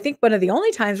is, I think, one of the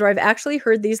only times where I've actually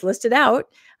heard these listed out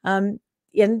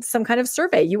in some kind of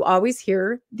survey. You always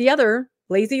hear the other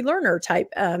lazy learner type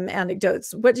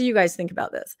anecdotes. What do you guys think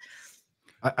about this?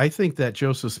 I think that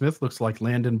Joseph Smith looks like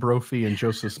Landon Brophy and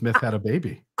Joseph Smith had a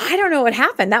baby. I don't know what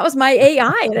happened. That was my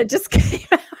AI and it just came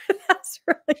out. That's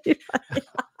really funny.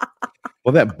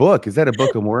 Well, that book, is that a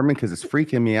Book of Mormon? Because it's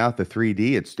freaking me out, the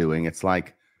 3D it's doing. It's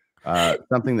like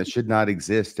something that should not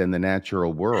exist in the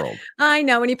natural world. I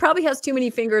know. And he probably has too many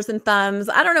fingers and thumbs.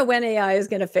 I don't know when AI is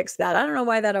going to fix that. I don't know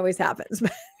why that always happens.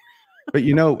 But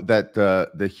you know that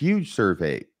the huge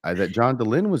survey that John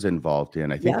DeLynn was involved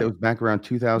in, I think that was back around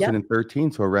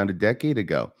 2013, so around a decade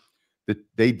ago, that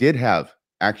they did have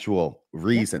actual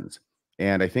reasons.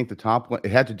 And I think the top one,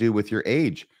 it had to do with your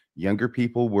age. Younger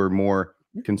people were more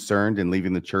concerned in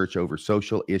leaving the church over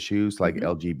social issues like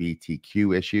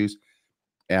LGBTQ issues.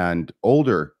 And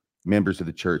older members of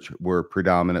the church were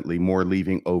predominantly more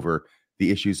leaving over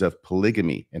the issues of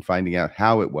polygamy and finding out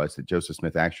how it was that Joseph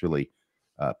Smith actually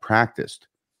practiced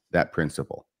that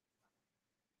principle.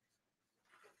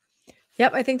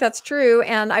 Yep, I think that's true.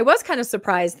 And I was kind of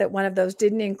surprised that one of those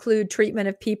didn't include treatment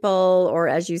of people or,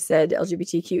 as you said,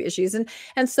 LGBTQ issues.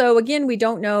 And so, again, we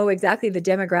don't know exactly the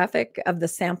demographic of the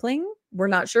sampling. We're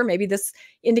not sure. Maybe this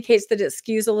indicates that it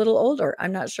skews a little older.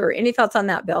 I'm not sure. Any thoughts on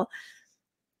that, Bill?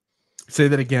 Say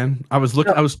that again. I was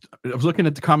looking. I was looking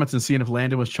at the comments and seeing if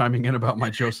Landon was chiming in about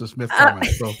my Joseph Smith comment.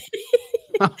 So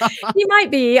he might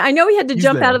be. I know he had to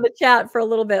jump out of the chat for a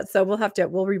little bit, so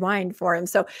we'll rewind for him.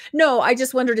 So no, I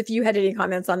just wondered if you had any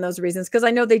comments on those reasons, because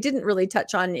I know they didn't really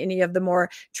touch on any of the more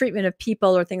treatment of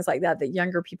people or things like that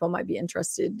younger people might be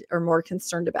interested or more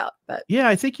concerned about. But yeah,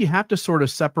 I think you have to sort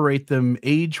of separate them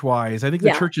age-wise. I think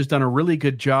the church has done a really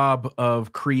good job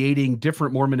of creating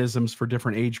different Mormonisms for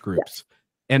different age groups.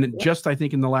 And just, I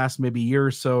think in the last maybe year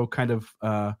or so, kind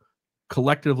of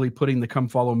collectively putting the Come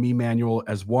Follow Me manual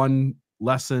as one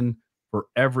lesson for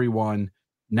everyone.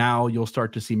 Now you'll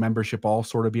start to see membership all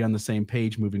sort of be on the same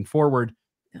page moving forward.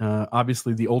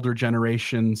 Obviously, the older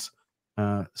generations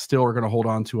still are going to hold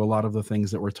on to a lot of the things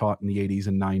that were taught in the 80s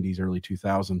and 90s, early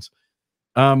 2000s.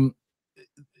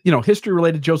 You know, history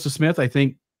related to Joseph Smith, I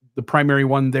think the primary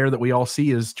one there that we all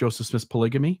see is Joseph Smith's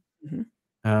polygamy.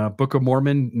 Book of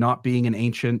Mormon not being an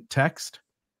ancient text,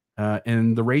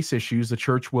 and the race issues. The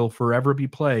church will forever be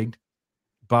plagued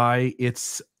by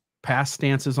its past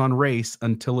stances on race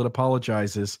until it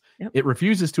apologizes. It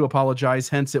refuses to apologize,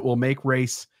 hence it will make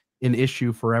race an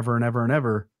issue forever and ever and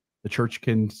ever. The church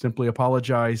can simply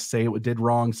apologize, say it did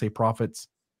wrong, say prophets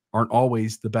aren't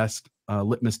always the best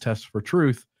litmus test for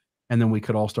truth, and then we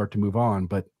could all start to move on,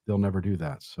 but they'll never do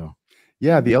that. So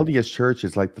yeah, the LDS Church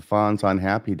is like the Fonz on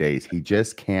Happy Days. He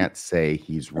just can't say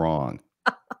he's wrong.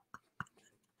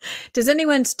 Does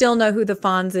anyone still know who the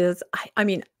Fonz is? I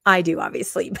mean, I do,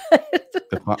 obviously.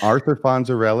 But Arthur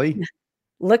Fonzarelli?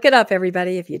 Look it up,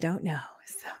 everybody, if you don't know.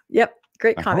 So, yep,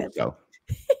 great comment. I hope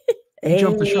so. He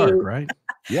jumped the shark, right?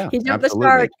 Yeah, he jumped absolutely.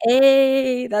 the shark.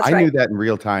 Hey, that's right. I knew that in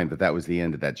real time that was the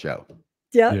end of that show.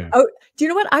 Yeah. Oh, do you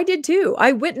know what? I did too.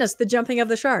 I witnessed the jumping of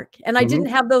the shark, and I didn't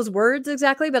have those words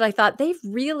exactly, but I thought they've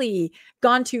really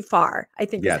gone too far. I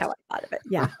think is how I thought of it.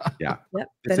 Yeah. Yeah. Yep.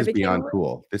 This is beyond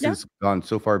cool. This has gone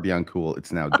so far beyond cool.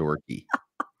 It's now dorky.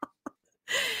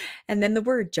 And then the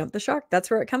word jump the shark, that's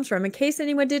where it comes from. In case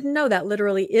anyone didn't know, that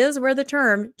literally is where the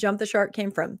term jump the shark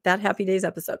came from, that Happy Days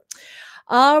episode.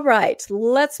 All right,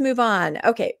 let's move on.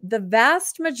 Okay, the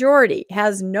vast majority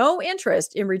has no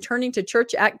interest in returning to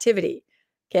church activity.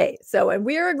 Okay, so and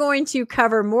we are going to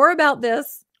cover more about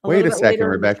this Wait a second, later in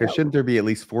the Rebecca. show. Shouldn't there be at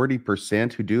least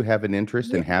 40% who do have an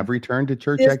interest and have returned to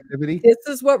church This activity?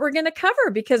 is what we're going to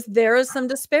cover, because there is some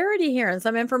disparity here and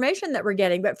some information that we're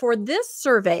getting. But for this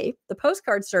survey, the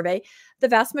postcard survey, the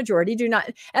vast majority do not.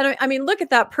 And I mean, look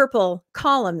at that purple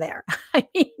column there. I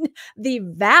mean, the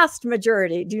vast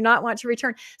majority do not want to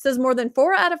return. It says more than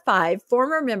 4 out of 5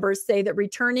 former members say that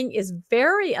returning is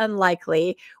very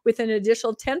unlikely, with an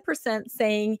additional 10%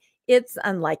 saying it's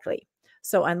unlikely.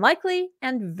 So unlikely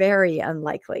and very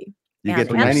unlikely. You And get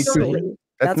to 92. anecdotally,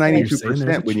 That's what I-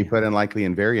 92% when you put unlikely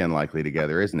and very unlikely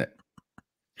together, isn't it?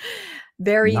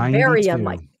 very, very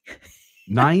unlikely.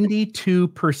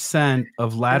 92%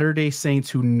 of Latter-day Saints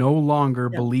who no longer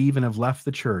believe and have left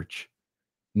the church,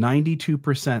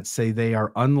 92% say they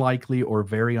are unlikely or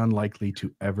very unlikely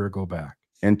to ever go back.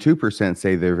 And 2%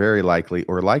 say they're very likely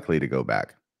or likely to go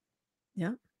back.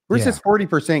 Yeah. Where's this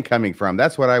 40% coming from?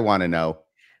 That's what I want to know.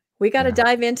 We got to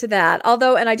dive into that.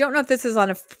 Although, and I don't know if this is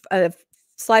on a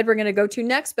slide we're going to go to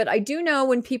next, but I do know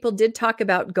when people did talk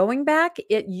about going back,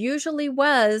 it usually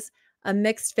was a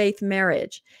mixed faith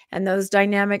marriage. And those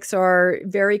dynamics are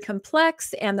very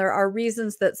complex. And there are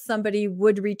reasons that somebody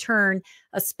would return,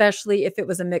 especially if it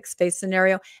was a mixed faith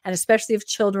scenario, and especially if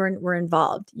children were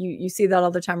involved. You see that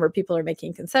all the time, where people are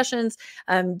making concessions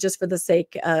just for the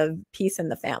sake of peace in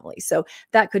the family. So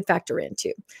that could factor in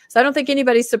too. So I don't think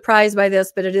anybody's surprised by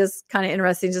this, but it is kind of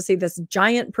interesting to see this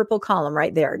giant purple column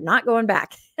right there, not going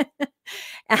back.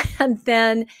 And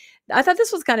then I thought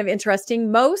this was kind of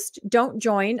interesting. Most don't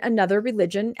join another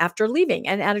religion after leaving.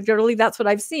 And anecdotally, that's what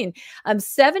I've seen.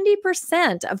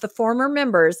 70% of the former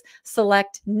members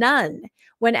select none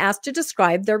when asked to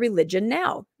describe their religion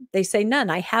now. They say none.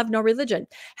 I have no religion.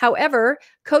 However,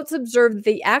 Coates observed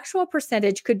the actual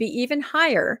percentage could be even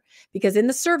higher, because in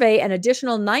the survey, an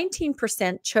additional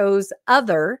 19% chose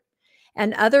other.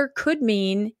 And other could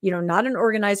mean, not an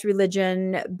organized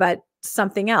religion, but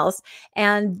something else.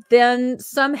 And then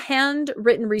some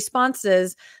handwritten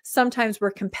responses sometimes were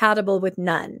compatible with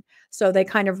none. So they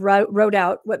kind of wrote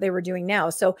out what they were doing now.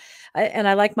 So, and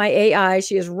I like my AI,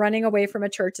 she is running away from a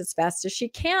church as fast as she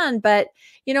can. But,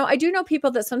 I do know people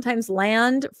that sometimes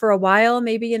land for a while,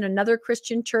 maybe in another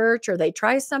Christian church, or they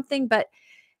try something, but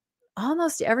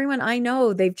almost everyone I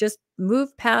know, they've just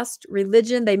moved past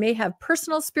religion. They may have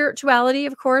personal spirituality,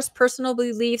 of course, personal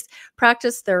beliefs,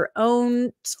 practice their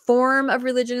own form of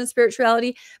religion and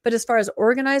spirituality. But as far as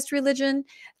organized religion,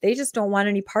 they just don't want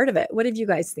any part of it. What have you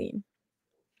guys seen?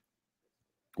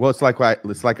 Well, it's like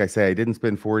I say, I didn't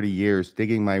spend 40 years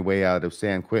digging my way out of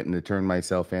San Quentin to turn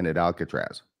myself in at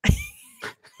Alcatraz.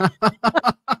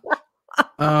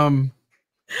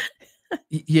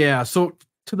 Yeah. So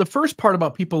to the first part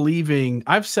about people leaving,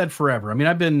 I've said forever. I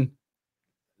mean,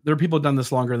 there are people who've done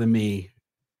this longer than me,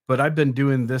 but I've been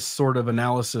doing this sort of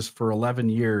analysis for 11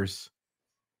 years.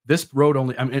 This road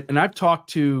only, and I've talked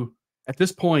to, at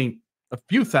this point, a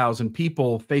few thousand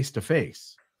people face to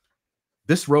face.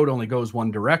 This road only goes one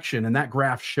direction, and that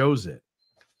graph shows it.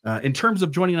 In terms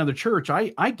of joining another church,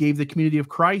 I gave the Community of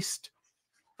Christ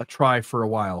a try for a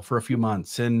while, for a few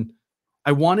months, and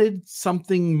I wanted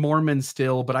something Mormon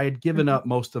still, but I had given up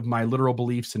most of my literal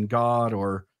beliefs in God,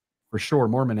 or for sure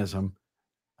Mormonism,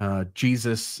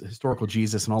 Jesus, historical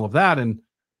Jesus, and all of that. And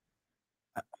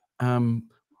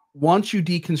once you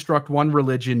deconstruct one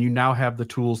religion, you now have the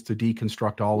tools to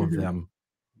deconstruct all of them.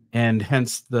 And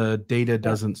hence the data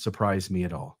doesn't surprise me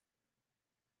at all.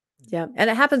 Yeah. And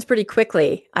it happens pretty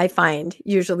quickly. I find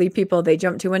usually people, they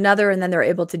jump to another and then they're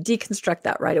able to deconstruct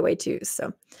that right away too.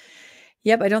 So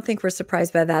yep, I don't think we're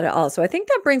surprised by that at all. So I think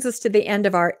that brings us to the end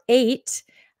of our 8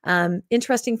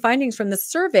 interesting findings from the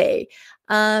survey.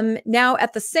 Now,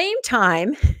 at the same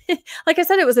time, like I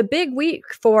said, it was a big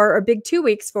big 2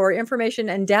 weeks for information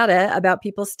and data about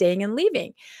people staying and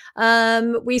leaving.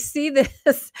 We see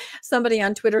this, somebody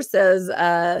on Twitter says,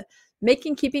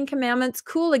 keeping commandments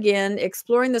cool again,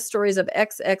 exploring the stories of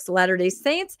XX Latter-day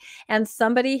Saints. And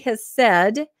somebody has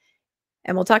said,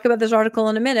 and we'll talk about this article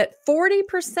in a minute,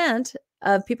 40%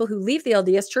 of people who leave the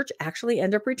LDS Church actually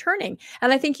end up returning.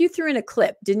 And I think you threw in a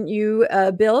clip, didn't you,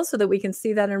 Bill, so that we can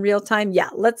see that in real time? Yeah,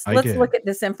 let's look at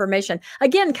this information.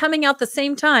 Again, coming out the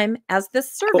same time as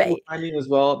this survey. I mean, as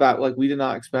well, that we did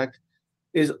not expect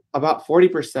is about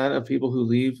 40% of people who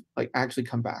leave actually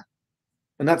come back.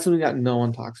 And that's something that no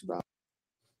one talks about.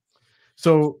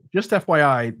 So just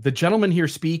FYI, the gentleman here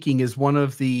speaking is one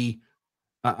of the,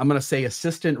 I'm going to say,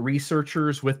 assistant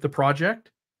researchers with the project.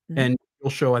 And we'll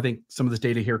show, I think, some of this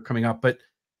data here coming up. But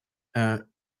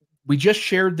we just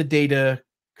shared the data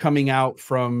coming out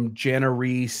from Jana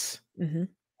Reese.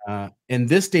 And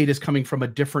this data is coming from a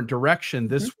different direction.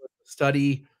 This was a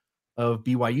study of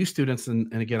BYU students,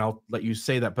 and again, I'll let you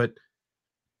say that, but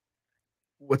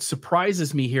what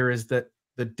surprises me here is that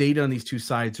the data on these two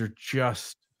sides are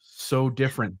just so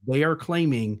different. They are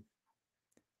claiming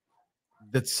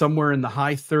that somewhere in the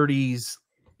high 30s,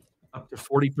 up to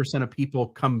 40% of people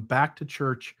come back to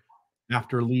church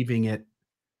after leaving it,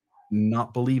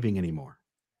 not believing anymore.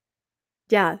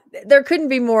 Yeah, there couldn't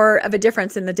be more of a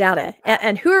difference in the data.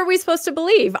 And who are we supposed to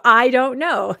believe? I don't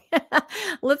know.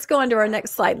 Let's go on to our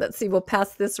next slide. Let's see. We'll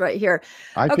pass this right here.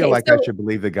 I feel like I should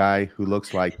believe the guy who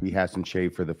looks like he hasn't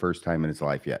shaved for the first time in his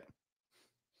life yet.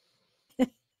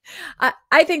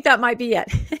 I think that might be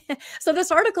it. So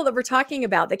this article that we're talking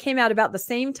about that came out about the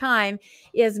same time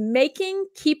is Making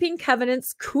Keeping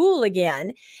Covenants Cool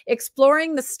Again,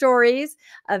 exploring the stories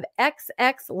of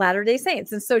XX Latter-day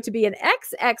Saints. And so to be an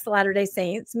XX Latter-day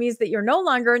Saints means that you're no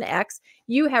longer an X,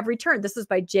 you have returned. This is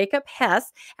by Jacob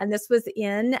Hess, and this was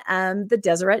in the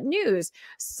Deseret News.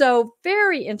 So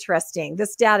very interesting.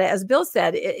 This data, as Bill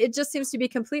said, it just seems to be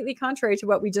completely contrary to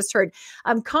what we just heard.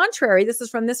 Contrary, this is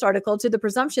from this article, to the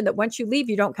presumption that once you leave,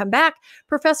 you don't come back.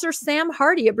 Professor Sam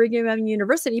Hardy at Brigham Young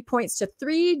University points to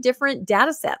 3 different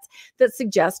data sets that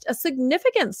suggest a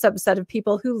significant subset of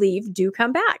people who leave do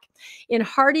come back. In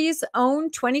Hardy's own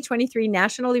 2023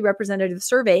 nationally representative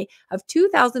survey of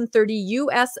 2,030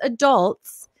 U.S.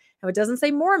 adults, now it doesn't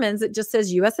say Mormons, it just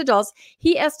says U.S. adults,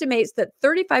 he estimates that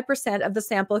 35% of the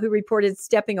sample who reported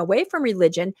stepping away from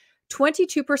religion,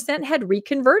 22% had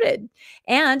reconverted.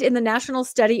 And in the National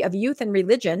Study of Youth and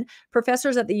Religion,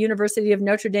 professors at the University of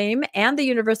Notre Dame and the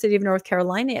University of North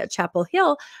Carolina at Chapel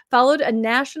Hill followed a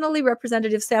nationally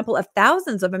representative sample of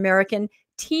thousands of American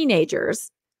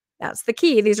teenagers. That's the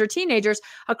key. These are teenagers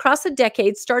across a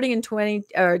decade starting in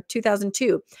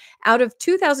 2002. Out of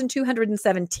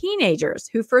 2,207 teenagers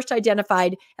who first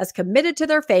identified as committed to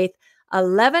their faith,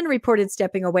 11 reported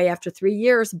stepping away after 3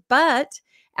 years, but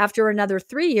after another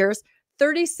 3 years,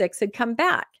 36 had come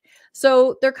back.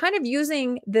 So they're kind of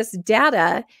using this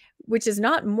data, which is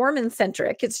not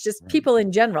Mormon-centric. It's just people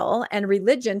in general and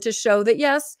religion to show that,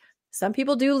 yes, some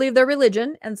people do leave their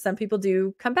religion and some people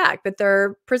do come back, but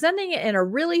they're presenting it in a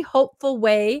really hopeful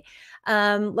way.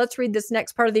 Let's read this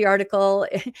next part of the article.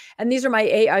 And these are my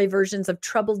AI versions of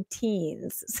troubled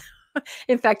teens.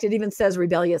 In fact, it even says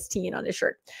rebellious teen on his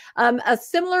shirt. A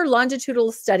similar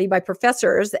longitudinal study by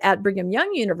professors at Brigham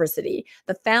Young University,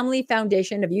 the Family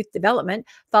Foundation of Youth Development,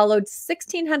 followed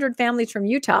 1,600 families from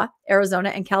Utah, Arizona,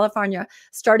 and California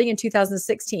starting in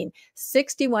 2016,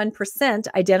 61%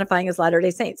 identifying as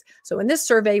Latter-day Saints. So in this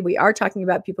survey, we are talking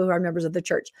about people who are members of the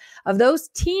church. Of those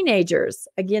teenagers,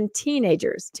 again,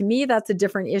 teenagers, to me, that's a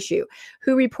different issue,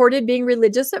 who reported being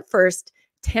religious at first,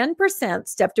 10%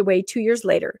 stepped away 2 years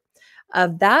later.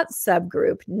 Of that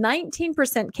subgroup,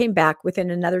 19% came back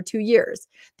within another 2 years.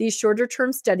 These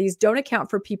shorter-term studies don't account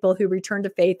for people who return to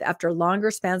faith after longer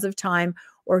spans of time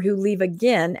or who leave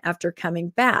again after coming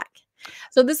back.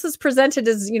 So this is presented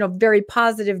as, very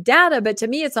positive data, but to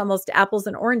me, it's almost apples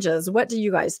and oranges. What do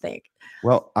you guys think?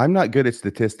 Well, I'm not good at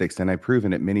statistics, and I've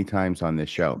proven it many times on this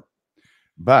show.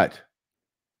 But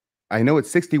I know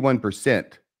it's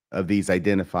 61% of these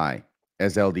identify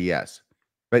as LDS.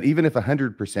 But even if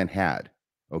 100% had,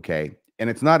 okay, and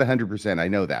it's not 100%, I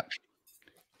know that.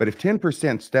 But if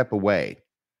 10% step away,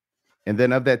 and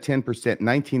then of that 10%,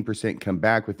 19% come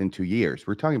back within 2 years,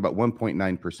 we're talking about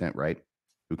 1.9%, right,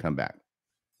 who come back.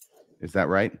 Is that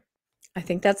right? I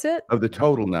think that's it. Of the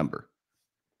total number.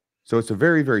 So it's a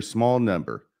very, very small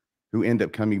number who end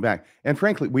up coming back. And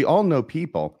frankly, we all know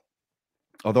people,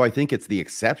 although I think it's the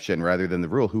exception rather than the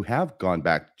rule, who have gone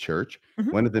back to church.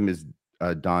 Mm-hmm. One of them is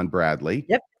Don Bradley.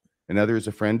 Yep. Another is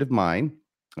a friend of mine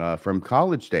from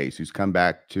college days who's come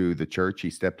back to the church. He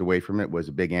stepped away from it, was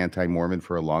a big anti-Mormon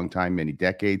for a long time, many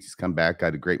decades. He's come back,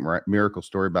 got a great miracle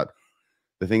story about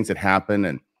the things that happened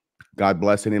and God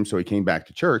blessing him. So he came back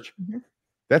to church. Mm-hmm.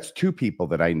 That's 2 people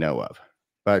that I know of,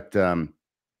 but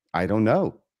I don't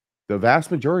know. The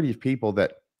vast majority of people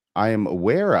that I am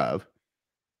aware of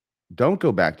don't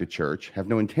go back to church, have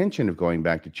no intention of going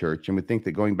back to church, and would think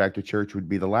that going back to church would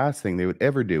be the last thing they would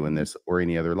ever do in this or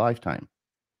any other lifetime.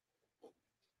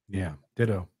 Yeah,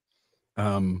 ditto.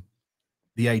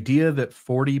 The idea that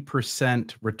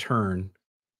 40% return,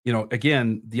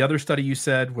 again, the other study you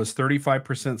said was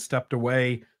 35% stepped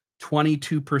away,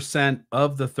 22%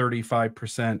 of the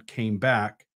 35% came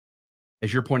back.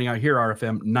 As you're pointing out here,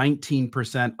 RFM,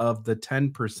 19% of the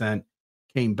 10%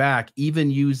 came back.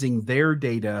 Even using their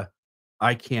data,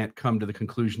 I can't come to the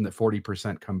conclusion that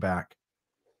 40% come back.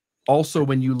 Also,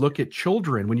 when you look at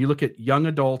children, when you look at young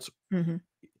adults mm-hmm.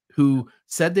 who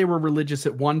said they were religious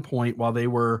at one point while they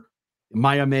were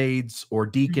Maya maids or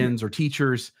deacons mm-hmm. or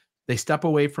teachers, They step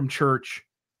away from church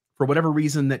for whatever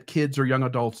reason that kids or young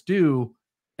adults do,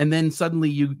 and then suddenly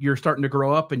you're starting to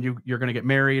grow up and you're going to get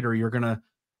married, or you're going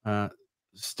to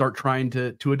start trying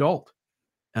to adult.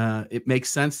 It makes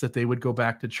sense that they would go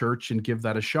back to church and give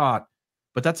that a shot.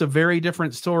 But that's a very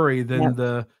different story than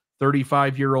the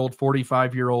 35-year-old,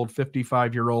 45-year-old,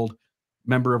 55-year-old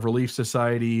member of Relief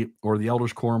Society or the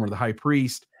Elders Quorum or the high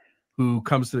priest who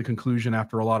comes to the conclusion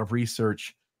after a lot of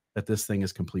research that this thing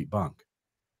is complete bunk.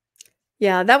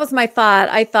 Yeah, that was my thought.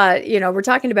 I thought, we're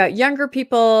talking about younger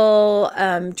people,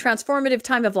 transformative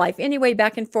time of life anyway,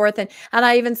 back and forth. And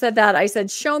I even said that. I said,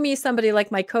 show me somebody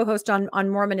like my co-host on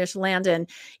Mormonish Landon,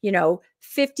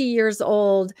 50 years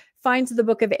old, finds the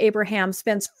book of Abraham,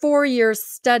 spends 4 years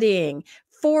studying,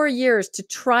 4 years to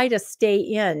try to stay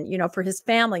in, for his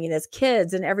family and his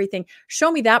kids and everything.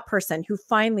 Show me that person who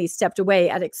finally stepped away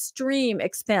at extreme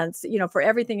expense, for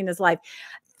everything in his life.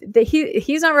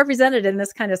 He's not represented in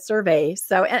this kind of survey.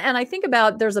 So, and I think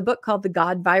about, there's a book called The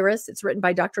God Virus. It's written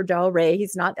by Dr. Del Rey.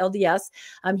 He's not LDS.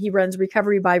 He runs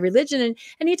Recovery by Religion,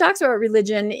 and he talks about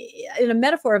religion in a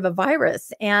metaphor of a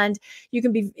virus. And you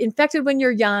can be infected when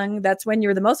you're young. That's when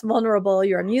you're the most vulnerable.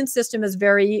 Your immune system is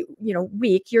very,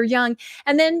 weak. You're young.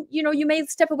 And then, you may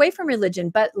step away from religion,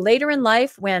 but later in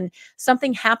life, when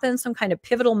something happens, some kind of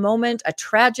pivotal moment, a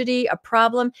tragedy, a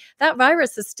problem, that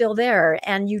virus is still there,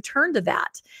 and you turn to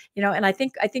that. And I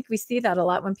think we see that a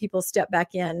lot when people step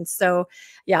back in. So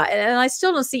yeah, and I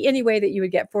still don't see any way that you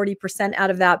would get 40% out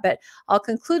of that, but I'll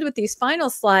conclude with these final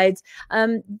slides.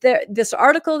 This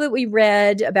article that we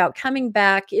read about coming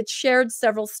back, it shared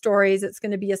several stories. It's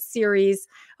going to be a series.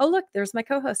 Oh, look, there's my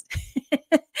co-host.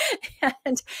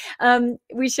 And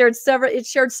it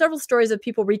shared several stories of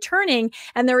people returning,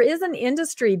 and there is an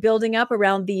industry building up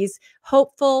around these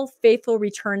hopeful, faithful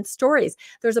return stories.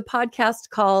 There's a podcast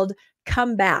called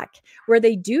Come Back, where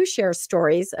they do share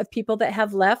stories of people that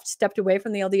have left, stepped away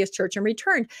from the LDS Church and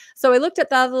returned. So I looked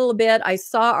at that a little bit. I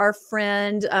saw our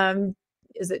friend,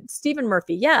 is it Stephen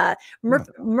Murphy? Yeah.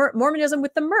 Mormonism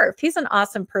with the Murph. He's an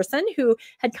awesome person who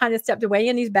had kind of stepped away,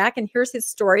 and he's back, and here's his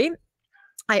story.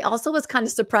 I also was kind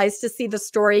of surprised to see the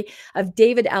story of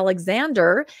David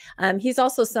Alexander. He's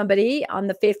also somebody on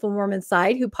the Faithful Mormon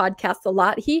side who podcasts a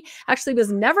lot. He actually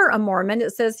was never a Mormon.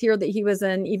 It says here that he was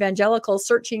an evangelical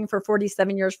searching for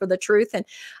 47 years for the truth. And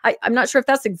I'm not sure if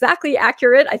that's exactly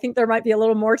accurate. I think there might be a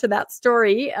little more to that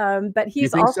story. But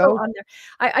he's also on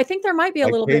there. I think there might be a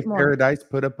little bit more. Paradise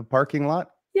put up a parking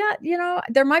lot? Yeah,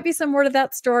 there might be some more to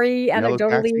that story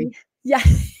anecdotally. Yeah.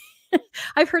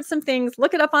 I've heard some things.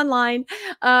 Look it up online.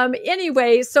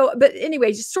 Anyway,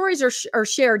 stories are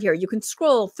shared here. You can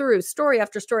scroll through story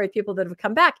after story of people that have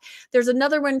come back. There's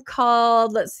another one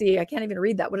called, let's see, I can't even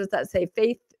read that. What does that say?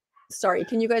 Faith. Sorry,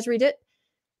 can you guys read it?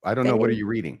 I don't know. What are you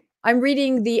reading? I'm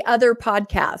reading the other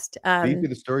podcast. These are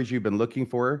the stories you've been looking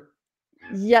for.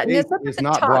 Yeah, Faith is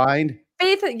not blind.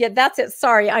 Faith, yeah, that's it.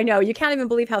 Sorry, I know. You can't even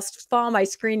believe how small my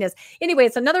screen is. Anyway,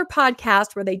 it's another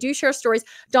podcast where they do share stories.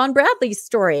 Don Bradley's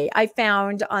story I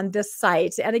found on this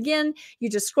site. And again, you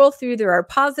just scroll through. There are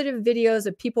positive videos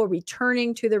of people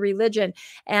returning to the religion.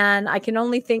 And I can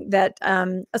only think that,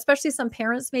 especially some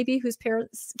parents maybe whose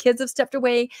kids have stepped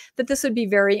away, that this would be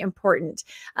very important.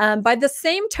 By the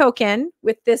same token,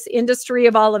 with this industry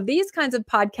of all of these kinds of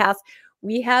podcasts,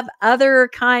 we have other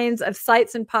kinds of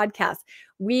sites and podcasts.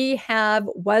 We have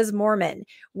Was Mormon,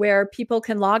 where people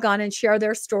can log on and share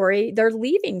their story, their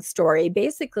leaving story,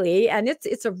 basically. And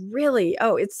it's a really,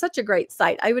 it's such a great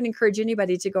site. I would encourage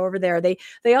anybody to go over there.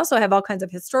 They also have all kinds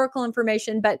of historical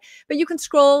information, but you can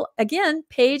scroll, again,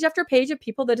 page after page of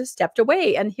people that have stepped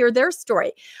away and hear their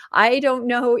story. I don't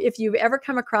know if you've ever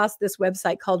come across this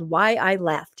website called Why I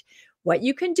Left. What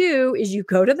you can do is you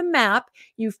go to the map,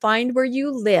 you find where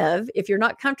you live. If you're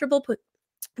not comfortable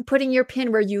putting your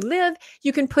pin where you live,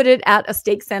 you can put it at a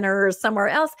stake center or somewhere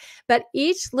else. But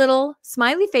each little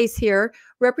smiley face here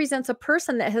represents a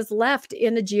person that has left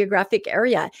in a geographic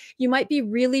area. You might be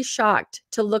really shocked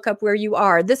to look up where you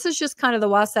are. This is just kind of the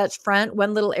Wasatch Front,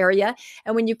 one little area.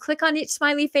 And when you click on each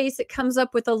smiley face, it comes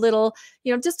up with a little,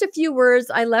 just a few words.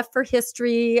 I left for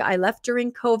history. I left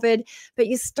during COVID. But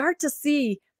you start to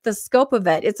see the scope of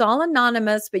it. It's all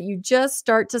anonymous, but you just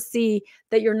start to see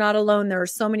that you're not alone. There are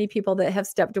so many people that have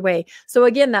stepped away. So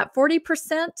again, that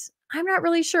 40%, I'm not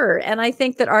really sure. And I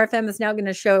think that RFM is now going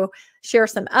to share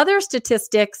some other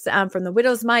statistics from the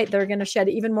Widow's Mite. They're going to shed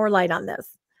even more light on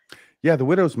this. Yeah, the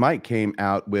Widow's Mite came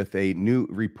out with a new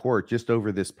report just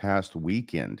over this past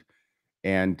weekend.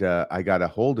 And I got a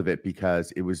hold of it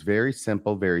because it was very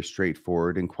simple, very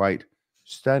straightforward, and quite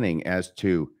stunning as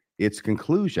to its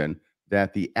conclusion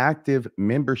that the active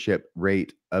membership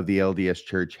rate of the LDS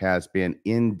Church has been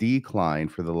in decline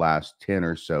for the last 10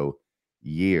 or so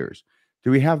years. Do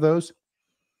we have those?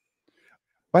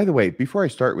 By the way, before I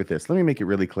start with this, let me make it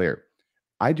really clear.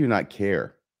 I do not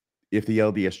care if the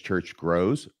LDS Church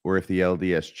grows or if the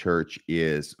LDS Church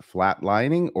is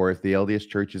flatlining or if the LDS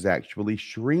Church is actually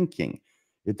shrinking.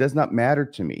 It does not matter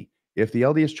to me. If the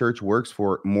LDS Church works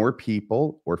for more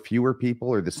people or fewer people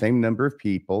or the same number of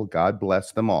people, God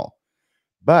bless them all.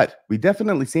 But we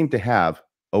definitely seem to have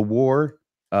a war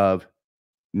of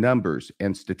numbers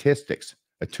and statistics,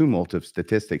 a tumult of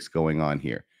statistics going on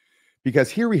here. Because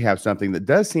here we have something that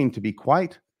does seem to be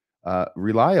quite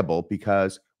reliable,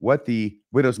 because what the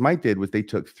Widows' Mite did was they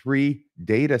took three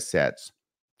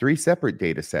separate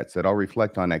data sets that all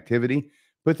reflect on activity,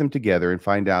 put them together and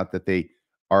find out that they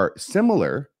are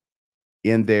similar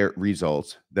in their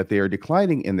results, that they are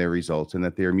declining in their results, and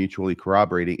that they are mutually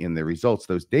corroborating in their results.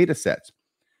 Those data sets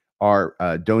are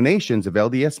donations of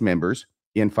LDS members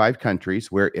in 5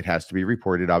 countries where it has to be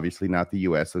reported, obviously not the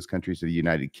US. Those countries are the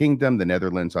United Kingdom, the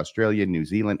Netherlands, Australia, New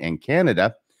Zealand, and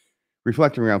Canada,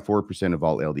 reflecting around 4% of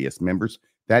all LDS members.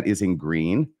 That is in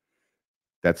green.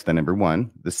 That's the number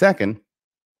one. The second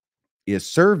is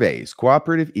surveys,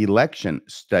 Cooperative Election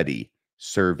Study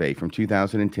survey from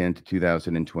 2010 to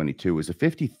 2022. It was a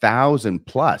 50,000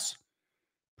 plus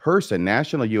person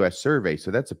national US survey.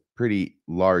 So that's a pretty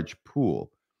large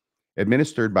pool,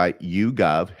 administered by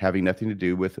YouGov, having nothing to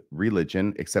do with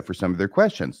religion except for some of their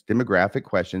questions. Demographic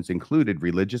questions included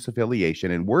religious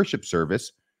affiliation and worship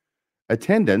service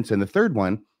attendance. And the third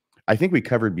one, I think we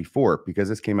covered before, because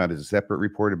this came out as a separate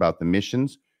report about the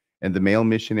missions and the male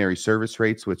missionary service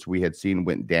rates, which we had seen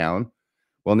went down.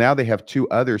 Well, now they have 2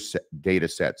 other data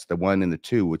sets, the 1 and the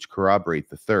 2, which corroborate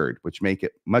the third, which make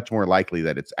it much more likely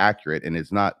that it's accurate and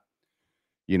it's not,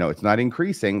 it's not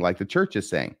increasing like the church is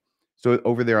saying. So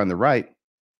over there on the right,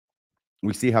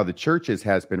 we see how the church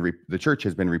has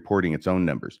been reporting its own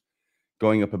numbers,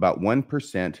 going up about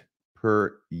 1%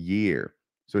 per year.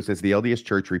 So it says the LDS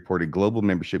Church reported global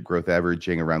membership growth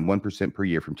averaging around 1% per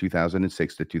year from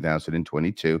 2006 to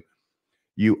 2022.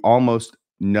 You almost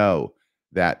know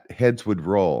that heads would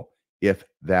roll if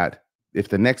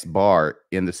the next bar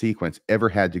in the sequence ever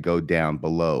had to go down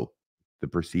below the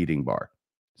preceding bar.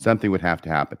 Something would have to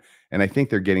happen. And I think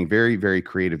they're getting very, very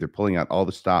creative. They're pulling out all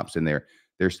the stops in their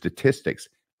statistics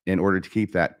in order to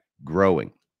keep that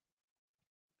growing.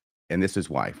 And this is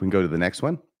why. If we can go to the next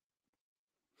one.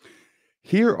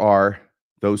 Here are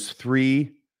those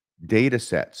 3 data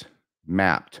sets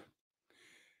mapped.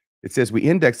 It says we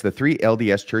index the 3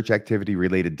 LDS Church activity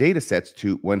related data sets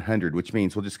to 100, which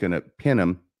means we're just going to pin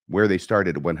them where they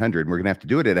started at 100. And we're going to have to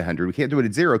do it at 100. We can't do it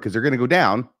at 0 because they're going to go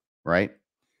down, right?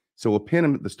 So we'll pin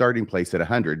them at the starting place at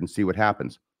 100 and see what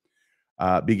happens.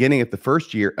 Beginning at the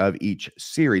first year of each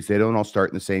series, they don't all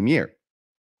start in the same year.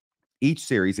 Each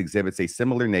series exhibits a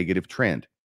similar negative trend,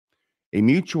 a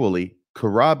mutually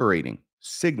corroborating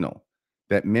signal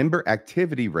that member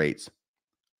activity rates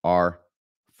are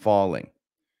falling.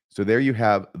 So there you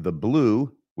have the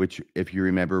blue, which, if you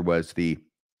remember, was the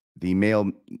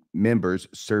male members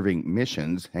serving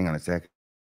missions. Hang on a sec.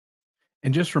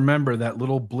 And just remember that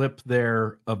little blip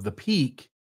there of the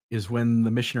peak is when the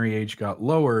missionary age got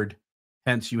lowered.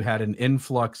 Hence, you had an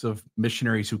influx of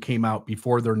missionaries who came out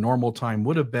before their normal time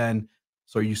would have been.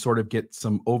 So you sort of get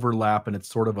some overlap, and it's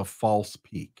sort of a false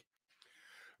peak.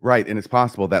 Right. And it's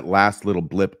possible that last little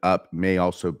blip up may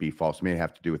also be false. It may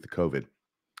have to do with the COVID,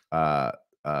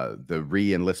 the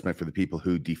re-enlistment for the people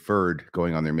who deferred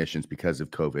going on their missions because of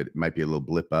COVID. It might be a little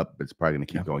blip up, but it's probably going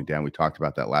to keep going down. We talked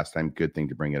about that last time. Good thing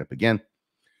to bring it up again.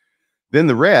 Then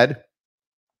the red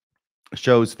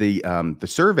shows the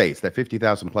surveys, that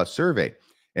 50,000 plus survey.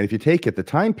 And if you take it the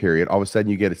time period, all of a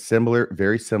sudden you get a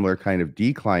very similar kind of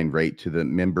decline rate to the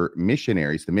member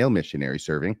missionaries, the male missionaries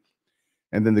serving.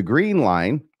 And then the green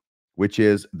line, which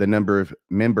is the number of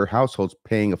member households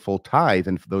paying a full tithe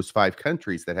in those 5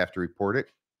 countries that have to report it.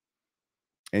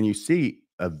 And you see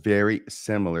a very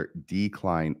similar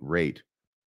decline rate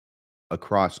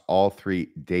across all 3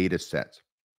 data sets.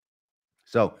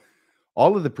 So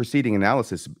all of the preceding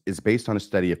analysis is based on a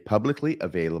study of publicly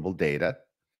available data.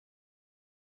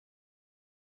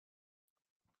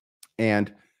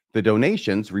 And the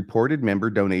donations, reported member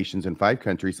donations in 5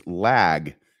 countries,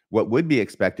 lag what would be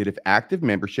expected if active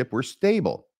membership were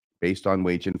stable based on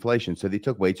wage inflation. So they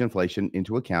took wage inflation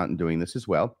into account in doing this as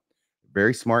well.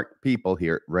 Very smart people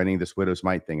here running this Widow's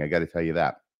Mite thing. I got to tell you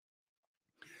that.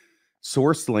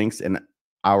 Source links in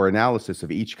our analysis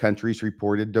of each country's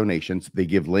reported donations. They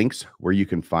give links where you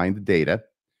can find the data.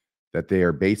 that they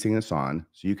are basing this on,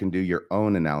 so you can do your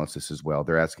own analysis as well.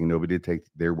 They're asking nobody to take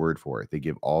their word for it. They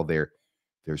give all their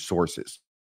sources.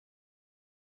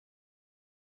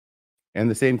 And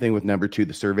the same thing with number 2,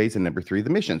 the surveys, and number 3, the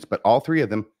missions. But all 3 of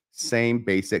them, same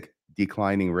basic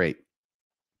declining rate.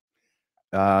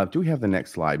 Do we have the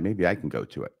next slide? Maybe I can go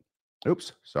to it.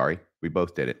 Oops, sorry. We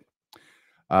both did it.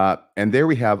 And there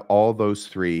we have all those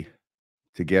 3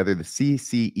 together, the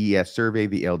CCES survey,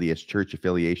 the LDS Church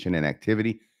affiliation and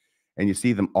activity, and you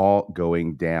see them all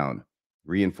going down,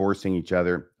 reinforcing each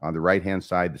other. On the right-hand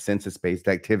side, the census-based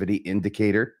activity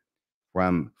indicator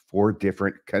from 4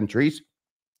 different countries.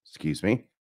 Excuse me.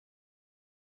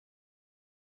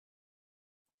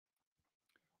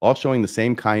 All showing the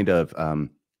same kind of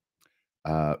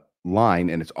line,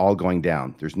 and it's all going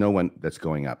down. There's no one that's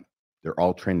going up. They're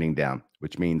all trending down,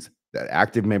 which means that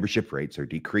active membership rates are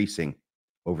decreasing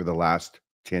over the last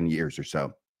 10 years or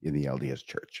so in the LDS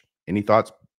Church. Any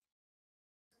thoughts?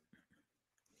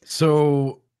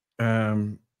 So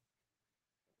when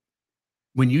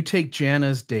you take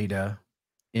Jana's data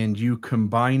and you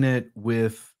combine it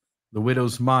with the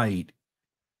widow's mite,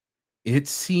 it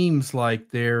seems like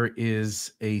there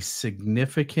is a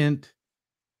significant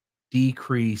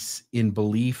decrease in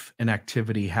belief and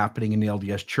activity happening in the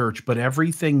LDS Church, but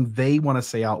everything they want to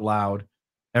say out loud,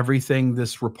 everything,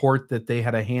 this report that they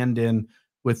had a hand in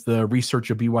with the research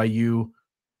of BYU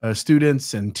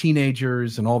students and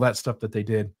teenagers and all that stuff that they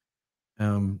did,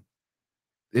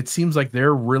 it seems like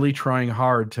they're really trying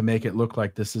hard to make it look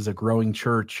like this is a growing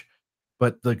church,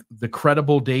 but the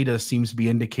credible data seems to be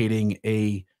indicating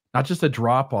not just a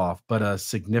drop-off, but a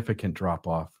significant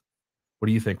drop-off. What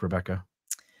do you think, Rebecca?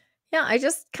 Yeah, I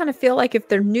just kind of feel like if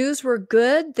their news were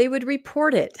good, they would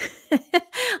report it.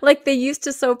 Like they used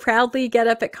to so proudly get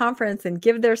up at conference and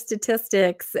give their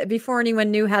statistics before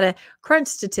anyone knew how to crunch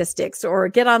statistics or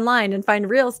get online and find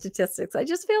real statistics. I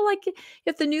just feel like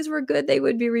if the news were good, they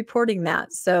would be reporting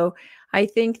that. So I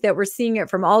think that we're seeing it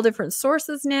from all different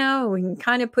sources now. We can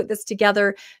kind of put this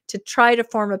together to try to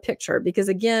form a picture because,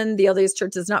 again, the LDS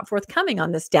Church is not forthcoming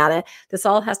on this data. This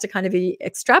all has to kind of be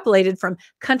extrapolated from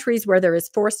countries where there is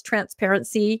forced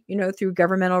transparency, through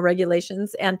governmental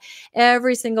regulations. And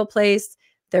every single place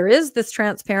there is this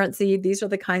transparency. These are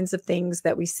the kinds of things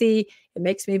that we see. It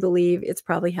makes me believe it's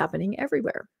probably happening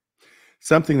everywhere.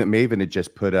 Something that Maven had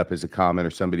just put up as a comment,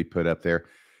 or somebody put up there,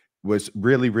 was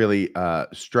really, really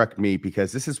struck me,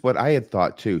 because this is what I had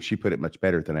thought too. She put it much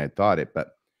better than I had thought it,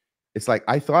 but it's like,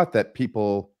 I thought that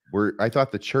I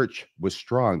thought the church was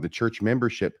strong. The church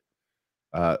membership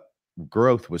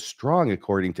growth was strong,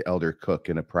 according to Elder Cook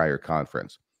in a prior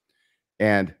conference.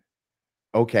 And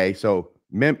okay, so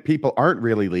people aren't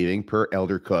really leaving per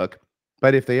Elder Cook,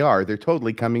 but if they are, they're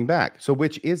totally coming back. So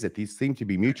which is it? These seem to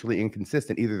be mutually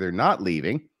inconsistent. Either they're not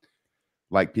leaving,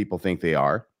 like people think they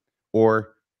are,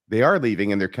 or they are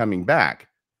leaving and they're coming back.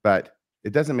 But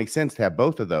it doesn't make sense to have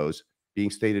both of those being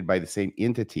stated by the same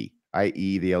entity,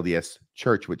 i.e. the LDS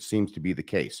Church, which seems to be the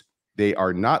case. They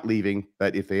are not leaving,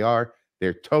 but if they are,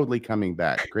 they're totally coming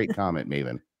back. Great comment,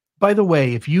 Maven. By the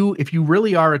way, if you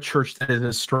really are a church that is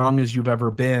as strong as you've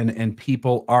ever been and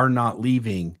people are not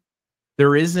leaving,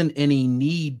 there isn't any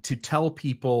need to tell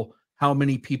people how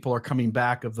many people are coming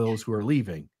back of those who are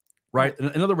leaving, right?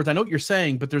 In other words, I know what you're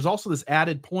saying, but there's also this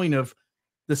added point of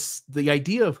the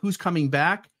idea of who's coming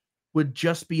back would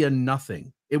just be a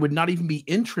nothing. It would not even be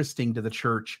interesting to the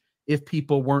church if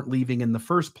people weren't leaving in the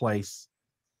first place.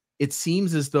 It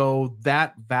seems as though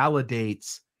that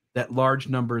validates that large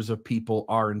numbers of people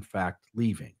are in fact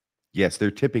leaving. Yes,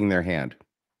 they're tipping their hand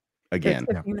again.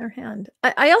 They're tipping their hand.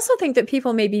 I also think that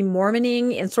people may be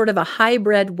Mormoning in sort of a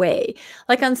hybrid way.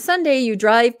 Like on Sunday, you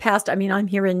drive past, I'm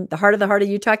here in the heart of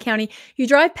Utah County. You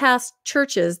drive past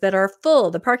churches that are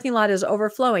full. The parking lot is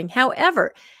overflowing.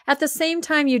 However, at the same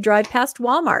time, you drive past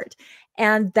Walmart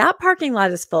and that parking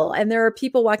lot is full. And there are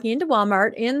people walking into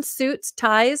Walmart in suits,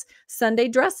 ties, Sunday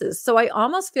dresses. So I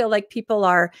almost feel like people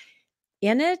are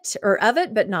in it or of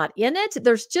it, but not in it.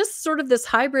 There's just sort of this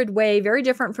hybrid way, very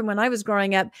different from when I was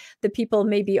growing up. The people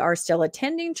maybe are still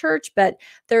attending church, but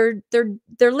they're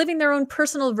living their own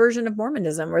personal version of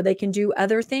Mormonism where they can do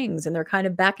other things and they're kind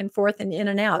of back and forth and in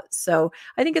and out. So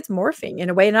I think it's morphing in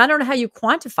a way. And I don't know how you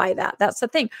quantify that. That's the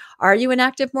thing. Are you an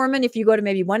active Mormon if you go to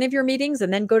maybe one of your meetings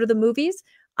and then go to the movies?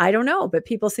 I don't know, but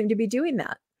people seem to be doing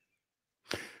that.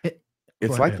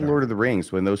 It's like the Lord of the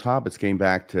Rings, when those hobbits came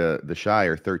back to the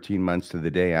Shire 13 months to the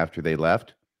day after they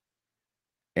left.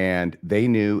 And they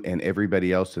knew, and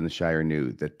everybody else in the Shire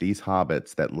knew, that these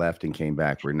hobbits that left and came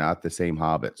back were not the same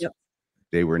hobbits. Yep.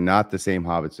 They were not the same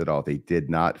hobbits at all. They did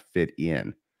not fit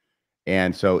in.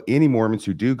 And so any Mormons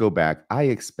who do go back, I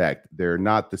expect they're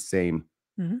not the same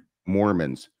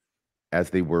Mormons as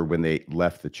they were when they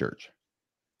left the church.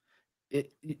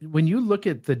 When you look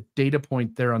at the data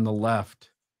point there on the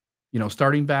left, you know,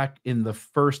 starting back in the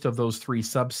first of those three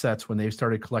subsets when they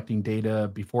started collecting data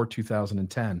before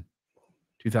 2010,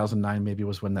 2009 maybe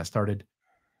was when that started.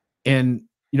 And,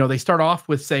 you know, they start off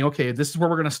with saying, okay, this is where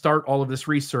we're going to start all of this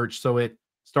research. So it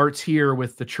starts here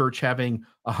with the church having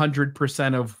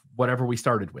 100% of whatever we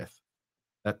started with.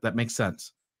 That makes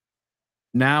sense.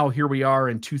 Now, here we are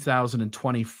in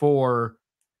 2024.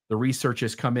 The research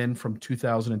has come in from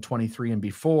 2023 and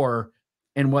before.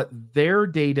 And what their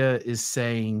data is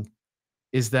saying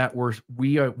is that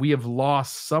we have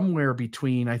lost somewhere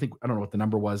between, I think, I don't know what the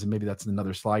number was, and maybe that's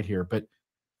another slide here, but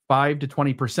 5 to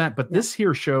 20%. But this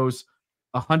here shows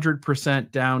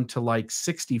 100% down to like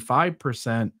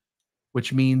 65%,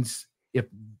 which means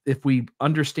if we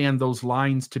understand those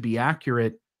lines to be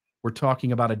accurate, we're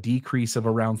talking about a decrease of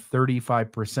around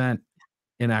 35%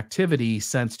 in activity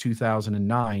since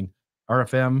 2009.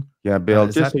 RFM. Yeah, Bill,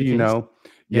 just so you know,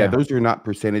 those are not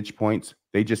percentage points.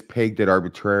 They just pegged it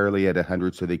arbitrarily at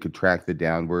 100 so they could track the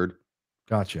downward.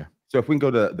 Gotcha. So if we can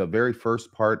go to the very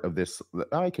first part of this,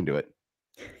 I can do it.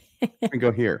 We can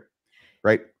go here,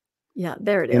 right? Yeah,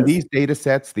 there it is. In these data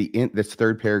sets, this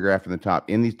third paragraph in the top,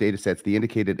 in these data sets, the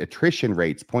indicated attrition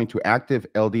rates point to active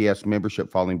LDS membership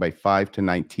falling by 5 to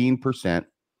 19%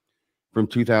 from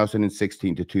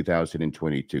 2016 to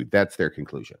 2022. That's their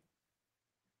conclusion.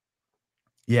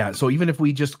 Yeah. So even if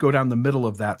we just go down the middle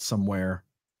of that somewhere,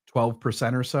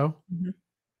 12% or so,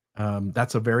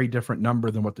 that's a very different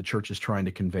number than what the church is trying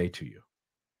to convey to you.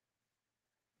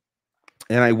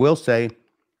 And I will say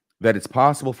that it's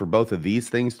possible for both of these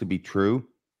things to be true.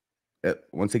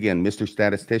 Once again, Mr.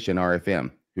 Statistician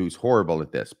RFM, who's horrible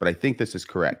at this, but I think this is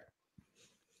correct.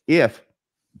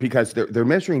 Because they're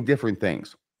measuring different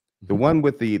things. The one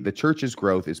with the church's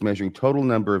growth is measuring total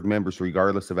number of members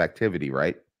regardless of activity,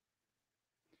 right?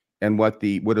 And what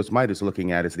the Widow's Mite is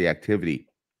looking at is the activity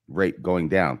rate going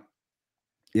down.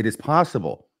 It is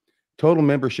possible total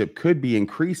membership could be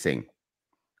increasing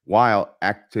while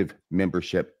active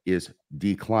membership is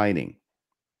declining.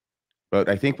 But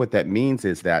I think what that means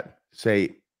is that,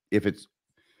 say, if it's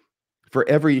for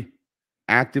every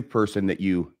active person that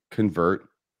you convert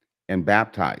and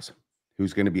baptize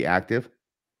who's going to be active,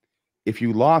 if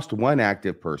you lost one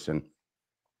active person,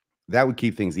 that would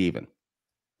keep things even.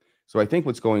 So I think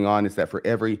what's going on is that for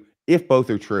if both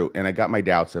are true, and I got my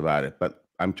doubts about it, but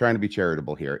I'm trying to be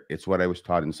charitable here. It's what I was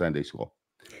taught in Sunday school.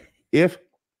 If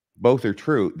both are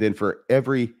true, then for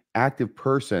every active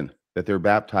person that they're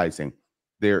baptizing,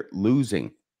 they're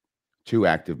losing 2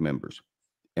 active members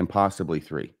and possibly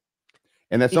 3.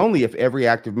 And that's only if every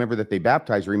active member that they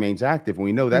baptize remains active. And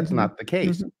we know that's not the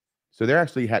case. So they're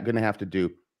actually going to have to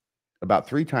do about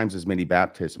 3 times as many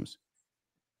baptisms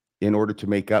in order to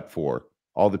make up for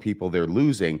all the people they're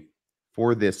losing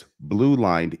for this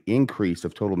blue-lined increase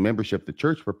of total membership the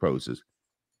church proposes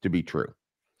to be true.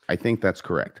 I think that's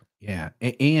correct. Yeah.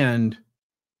 And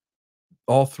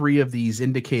all 3 of these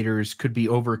indicators could be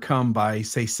overcome by,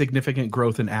 say, significant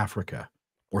growth in Africa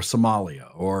or Somalia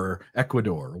or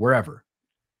Ecuador, wherever.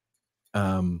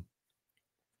 But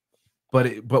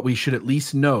we should at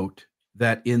least note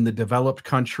that in the developed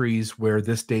countries where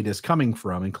this data is coming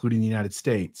from, including the United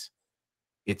States,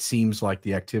 it seems like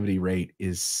the activity rate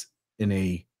is in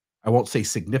I won't say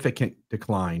significant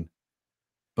decline,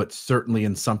 but certainly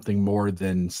in something more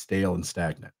than stale and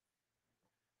stagnant.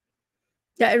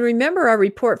 Yeah, and remember our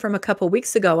report from a couple of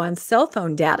weeks ago on cell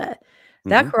phone data.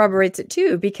 That corroborates it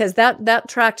too, because that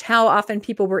tracked how often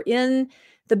people were in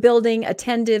the building,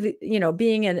 attentive,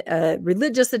 being a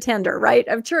religious attender, right,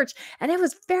 of church. And it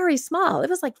was very small. It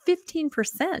was like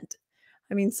 15%.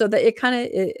 I mean, so that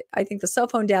I think the cell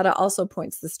phone data also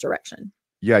points this direction.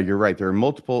 Yeah, you're right. There are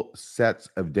multiple sets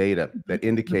of data that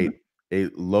indicate a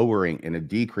lowering and a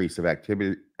decrease of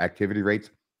activity rates.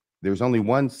 There's only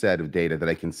one set of data that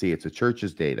I can see. It's a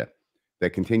church's data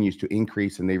that continues to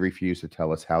increase, and they refuse to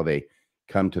tell us how they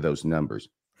come to those numbers.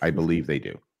 I believe they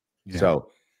do. Yeah.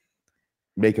 So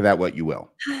make of that what you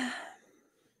will.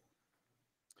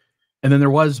 And then there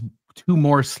was 2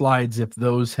 more slides, if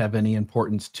those have any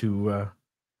importance to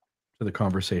the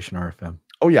conversation, RFM.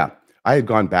 Oh, yeah. I had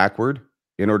gone backward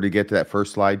in order to get to that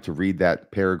first slide to read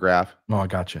that paragraph. Oh, I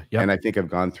gotcha. Yeah. And I think I've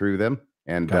gone through them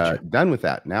and done with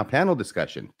that. Now, panel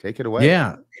discussion. Take it away.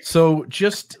 Yeah. So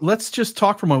let's just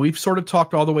talk for a moment. We've sort of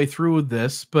talked all the way through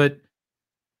this, but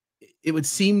it would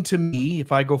seem to me,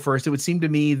 if I go first, it would seem to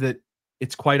me that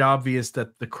it's quite obvious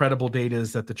that the credible data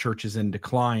is that the church is in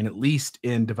decline, at least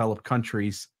in developed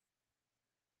countries.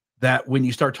 that when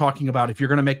you start talking about if you're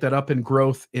going to make that up in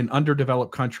growth in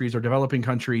underdeveloped countries or developing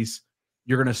countries,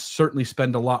 you're going to certainly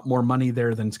spend a lot more money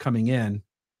there than's coming in.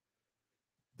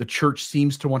 The church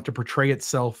seems to want to portray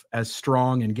itself as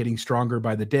strong and getting stronger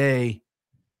by the day.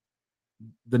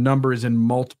 The numbers in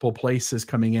multiple places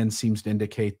coming in seems to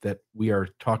indicate that we are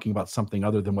talking about something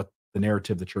other than what the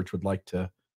narrative the church would like to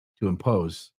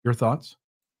impose. Your thoughts?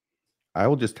 I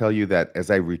will just tell you that,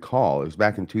 as I recall, it was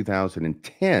back in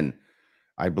 2010,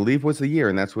 I believe was the year,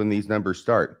 and that's when these numbers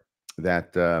start,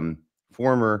 that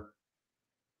former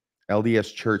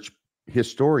LDS Church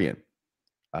historian,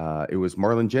 it was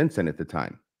Marlon Jensen at the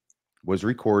time, was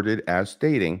recorded as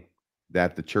stating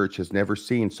that the church has never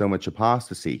seen so much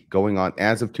apostasy going on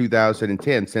as of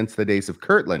 2010 since the days of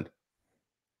Kirtland.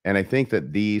 And I think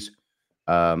that these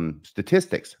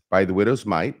statistics by the widow's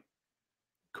mite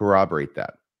corroborate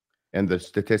that, and the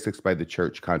statistics by the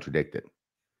church contradict it.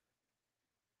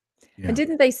 Yeah. And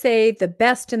didn't they say the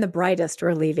best and the brightest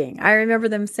are leaving? I remember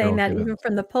them saying that even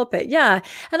from the pulpit. Yeah.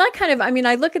 And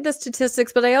I look at the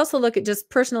statistics, but I also look at just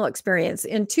personal experience.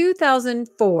 In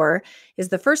 2004 is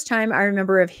the first time I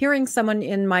remember of hearing someone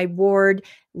in my ward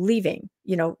leaving,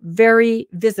 very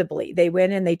visibly. They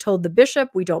went and they told the bishop,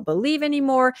 we don't believe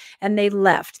anymore. And they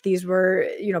left. These were,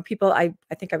 people, I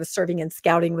think I was serving in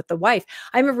scouting with the wife.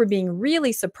 I remember being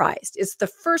really surprised. It's the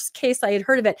first case I had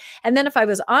heard of it. And then if I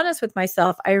was honest with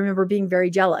myself, I remember being very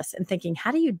jealous and thinking,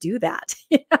 how do you do that?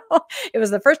 It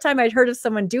was the first time I'd heard of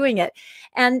someone doing it.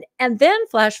 And then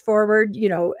flash forward,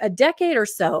 a decade or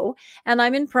so, and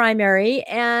I'm in primary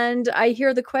and I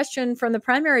hear the question from the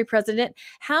primary president,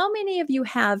 how many of you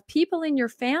have people in your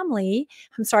family,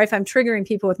 I'm sorry if I'm triggering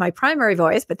people with my primary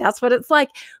voice, but that's what it's like,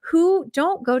 who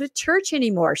don't go to church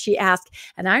anymore, she asked.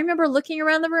 And I remember looking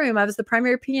around the room, I was the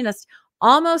primary pianist,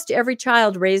 almost every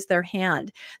child raised their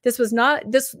hand. This was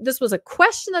a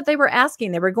question that they were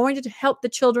asking. They were going to help the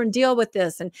children deal with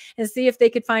this and see if they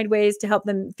could find ways to help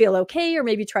them feel okay or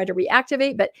maybe try to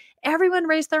reactivate. But everyone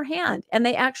raised their hand and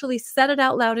they actually said it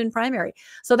out loud in primary.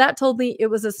 So that told me it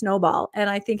was a snowball. And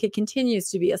I think it continues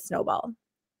to be a snowball.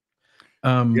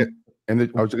 Yeah. And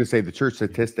I was going to say the church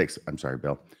statistics, I'm sorry,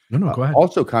 Bill. No, go ahead.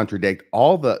 Also contradict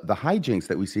all the hijinks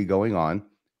that we see going on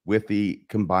with the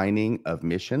combining of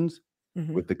missions,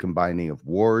 with the combining of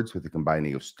wards, with the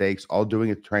combining of stakes, all doing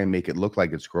it to try and make it look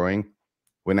like it's growing,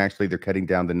 when actually they're cutting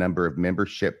down the number of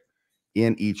membership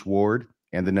in each ward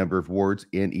and the number of wards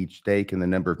in each stake and the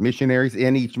number of missionaries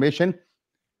in each mission.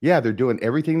 Yeah, they're doing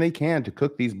everything they can to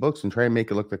cook these books and try and make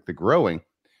it look like they're growing,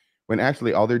 when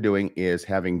actually all they're doing is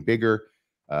having bigger,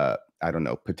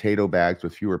 potato bags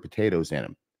with fewer potatoes in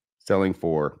them, selling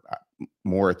for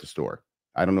more at the store.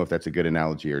 I don't know if that's a good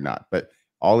analogy or not, but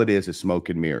all it is smoke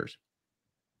and mirrors.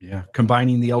 Yeah,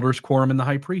 combining the elders quorum and the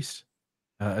high priest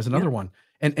as another one.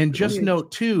 And just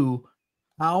note too,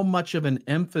 how much of an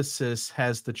emphasis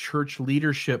has the church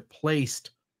leadership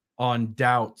placed on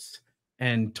doubts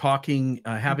and talking,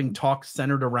 having talks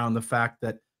centered around the fact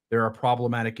that there are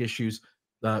problematic issues,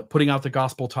 putting out the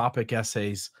gospel topic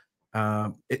essays.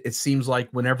 It seems like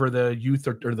whenever the youth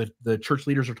or the church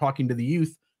leaders are talking to the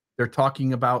youth, they're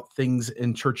talking about things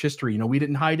in church history. We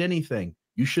didn't hide anything.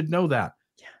 You should know that.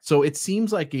 Yeah. So it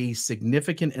seems like a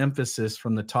significant emphasis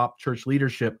from the top church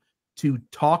leadership to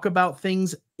talk about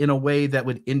things in a way that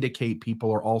would indicate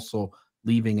people are also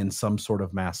leaving in some sort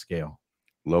of mass scale.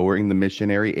 Lowering the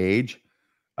missionary age,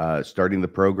 starting the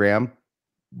program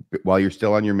while you're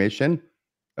still on your mission,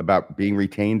 about being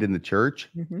retained in the church,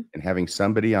 and having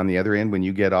somebody on the other end when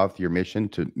you get off your mission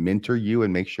to mentor you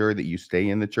and make sure that you stay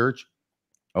in the church.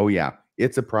 Oh yeah,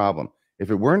 it's a problem. If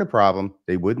it weren't a problem,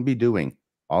 they wouldn't be doing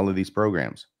all of these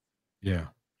programs. Yeah,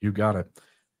 you got it.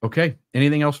 Okay.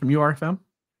 Anything else from you, RFM?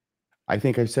 I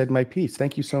think I've said my piece.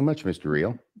 Thank you so much, Mr.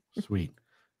 Reel. Sweet.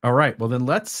 All right. Well, then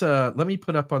let me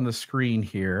put up on the screen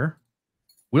here.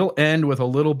 We'll end with a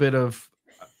little bit of,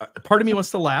 part of me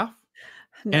wants to laugh.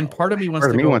 No. And part of me wants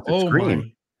to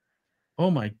scream. Oh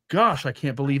my gosh, I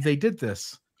can't believe they did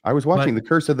this. I was watching The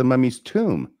Curse of the Mummy's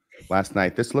Tomb last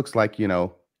night. This looks like,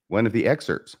 one of the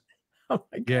excerpts. Oh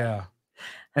my God. Yeah.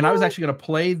 And I was actually going to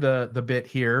play the bit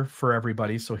here for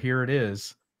everybody. So here it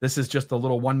is. This is just a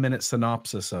little 1-minute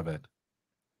synopsis of it.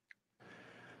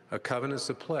 A covenant is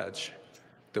a pledge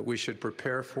that we should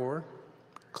prepare for,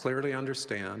 clearly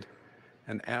understand,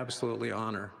 and absolutely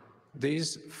honor.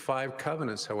 These 5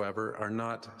 covenants, however, are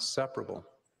not separable.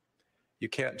 You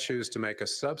can't choose to make a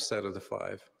subset of the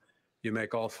 5. You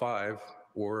make all 5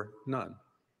 or none.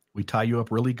 We tie you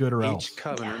up really good or else. Each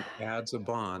covenant adds a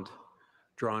bond,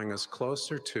 drawing us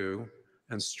closer to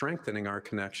and strengthening our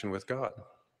connection with God.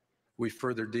 We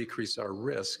further decrease our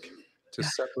risk to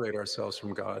separate ourselves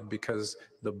from God because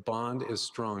the bond is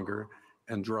stronger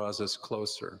and draws us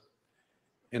closer.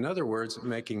 In other words,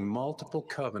 making multiple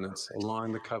covenants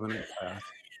along the covenant path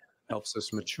helps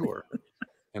us mature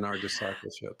in our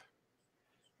discipleship.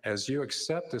 As you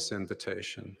accept this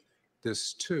invitation,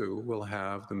 this too will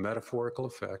have the metaphorical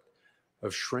effect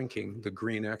of shrinking the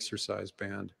green exercise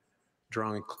band,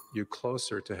 drawing you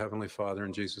closer to Heavenly Father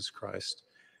and Jesus Christ,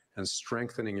 and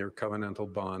strengthening your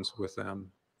covenantal bonds with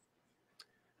them.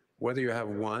 Whether you have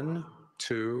 1,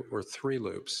 2, or 3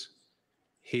 loops,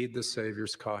 heed the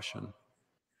Savior's caution.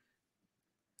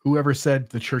 Whoever said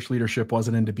the church leadership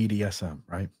wasn't into BDSM,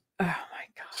 right? Oh my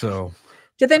God. So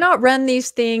did they not run these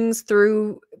things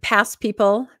through past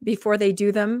people before they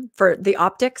do them for the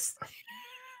optics?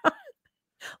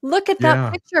 Look at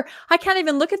that picture. I can't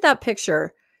even look at that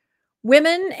picture.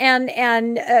 Women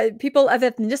and people of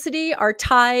ethnicity are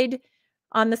tied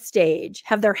on the stage,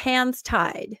 have their hands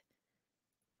tied.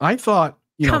 I thought,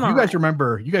 you know, if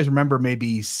you guys remember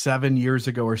maybe 7 years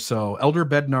ago or so, Elder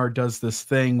Bednar does this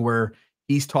thing where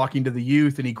he's talking to the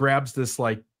youth and he grabs this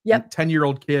like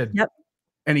 10-year-old kid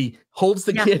and he holds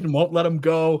the kid and won't let him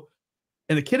go.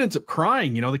 And the kid ends up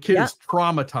crying. You know, the kid is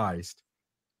traumatized.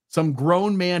 Some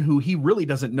grown man who he really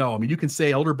doesn't know. I mean, you can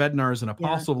say Elder Bednar is an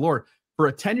apostle of the Lord. For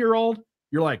a 10-year-old,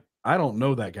 you're like, I don't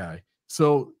know that guy.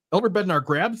 So Elder Bednar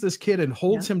grabs this kid and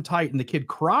holds him tight and the kid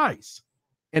cries.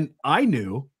 And I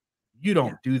knew you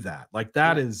don't do that. Like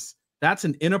that's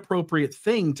an inappropriate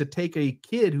thing to take a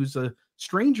kid who's a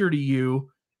stranger to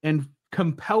you and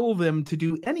compel them to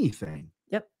do anything.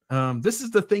 Yep. This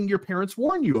is the thing your parents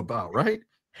warn you about, right?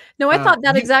 No, I thought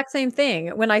that exact same thing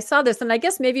when I saw this. And I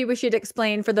guess maybe we should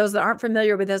explain for those that aren't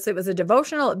familiar with this. It was a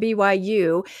devotional at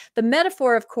BYU. The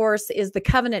metaphor, of course, is the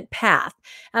covenant path.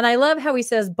 And I love how he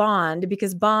says bond,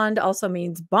 because bond also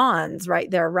means bonds right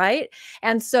there, right?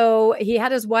 And so he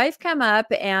had his wife come up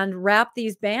and wrap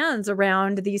these bands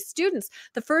around these students.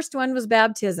 The first one was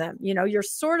baptism. You know, you're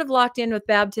sort of locked in with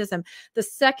baptism. The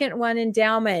second one,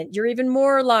 endowment. You're even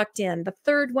more locked in. The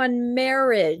third one,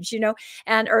 marriage, you know,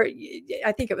 or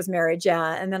I think it was marriage.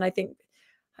 Yeah. And then I think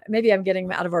maybe I'm getting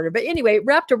them out of order, but anyway,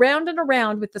 wrapped around and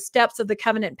around with the steps of the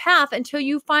covenant path until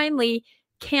you finally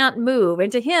can't move.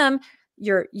 And to him,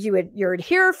 you're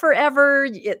here forever.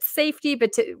 It's safety.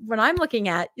 But when I'm looking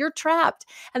at, you're trapped.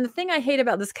 And the thing I hate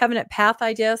about this covenant path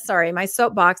idea, sorry, my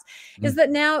soapbox, is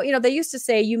that now, you know, they used to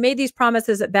say you made these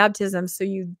promises at baptism, so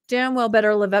you damn well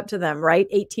better live up to them, right?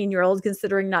 18-year-olds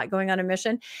considering not going on a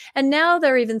mission. And now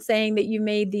they're even saying that you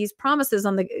made these promises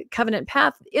on the covenant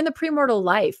path in the premortal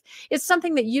life. It's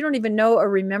something that you don't even know or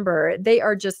remember. They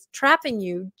are just trapping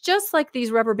you, just like these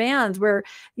rubber bands where,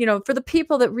 you know, for the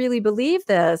people that really believe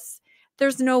this,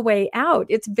 there's no way out.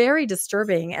 It's very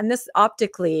disturbing. And this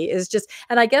optically is just,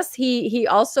 and I guess he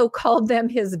also called them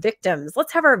his victims.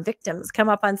 Let's have our victims come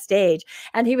up on stage.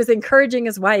 And he was encouraging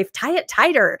his wife, tie it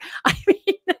tighter. I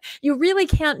mean, you really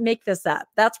can't make this up.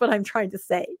 That's what I'm trying to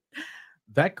say.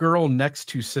 That girl next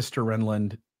to Sister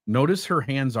Renlund, notice her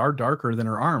hands are darker than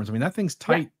her arms. I mean, that thing's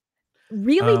tight. Yeah,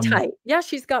 really tight. Yeah,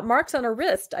 she's got marks on her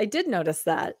wrist. I did notice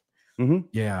that.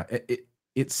 Yeah,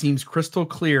 it seems crystal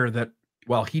clear that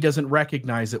while he doesn't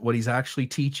recognize it, what he's actually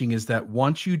teaching is that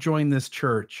once you join this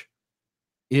church,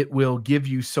 it will give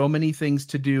you so many things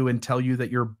to do and tell you that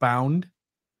you're bound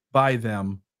by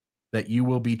them, that you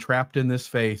will be trapped in this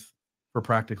faith for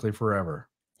practically forever,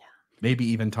 maybe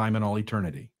even time and all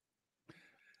eternity.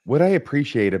 What I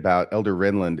appreciate about Elder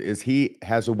Renlund is he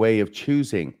has a way of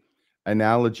choosing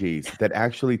analogies that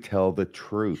actually tell the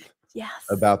truth.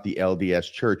 About the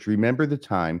LDS Church. Remember the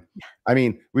time? I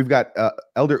mean, we've got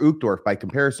Elder Uchtdorf, by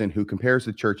comparison, who compares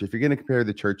the church. If you're going to compare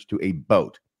the church to a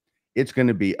boat, it's going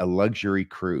to be a luxury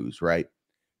cruise, right?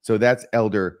 So that's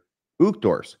Elder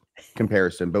Uchtdorf's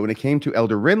comparison. But when it came to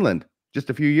Elder Renlund just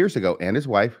a few years ago, and his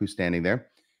wife, who's standing there,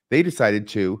 they decided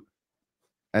to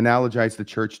analogize the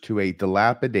church to a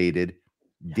dilapidated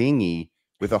dinghy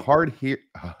with a hard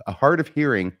of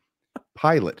hearing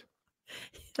pilot.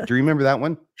 Do you remember that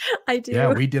one? I do.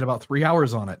 Yeah, we did about 3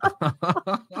 hours on it.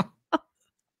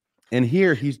 And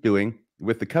here he's doing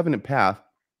with the covenant path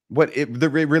what it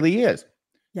really is.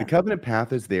 The covenant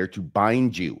path is there to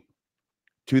bind you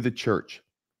to the church.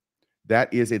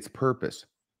 That is its purpose.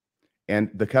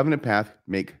 And the covenant path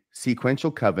make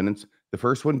sequential covenants. The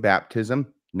first one,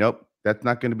 baptism. Nope, that's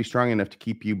not going to be strong enough to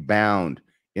keep you bound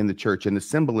in the church. And the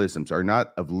symbolisms are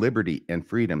not of liberty and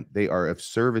freedom. They are of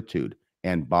servitude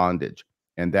and bondage.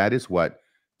 And that is what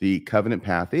the covenant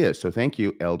path is. So thank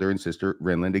you, Elder and Sister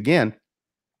Renlund. Again,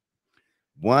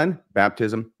 one,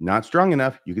 baptism, not strong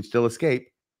enough. You could still escape.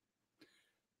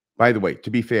 By the way, to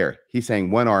be fair, he's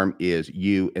saying one arm is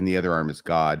you and the other arm is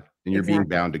God. and you're being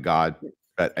Exactly. bound to God.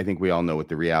 But I think we all know what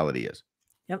the reality is.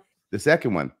 Yep. The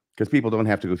second one, because people don't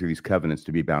have to go through these covenants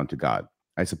to be bound to God.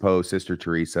 I suppose Sister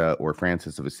Teresa or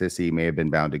Francis of Assisi may have been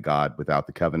bound to God without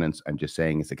the covenants. I'm just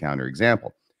saying it's a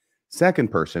counterexample. Second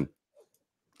person,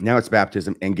 now it's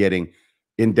baptism and getting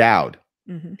endowed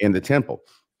in the temple.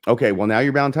 Okay, well, now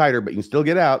you're bound tighter, but you can still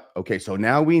get out. Okay, so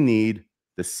now we need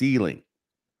the sealing.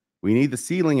 We need the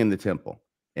sealing in the temple.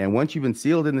 And once you've been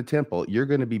sealed in the temple, you're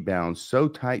going to be bound so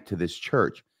tight to this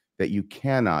church that you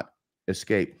cannot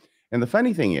escape. And the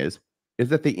funny thing is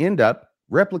that they end up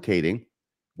replicating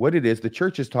what it is the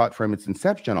church has taught from its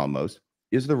inception almost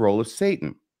is the role of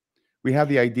Satan. We have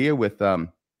the idea with Elder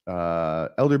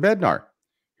Bednar,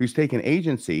 who's taken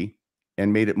agency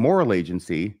and made it moral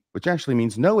agency, which actually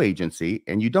means no agency,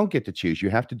 and you don't get to choose. You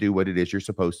have to do what it is you're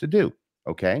supposed to do.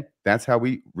 Okay? That's how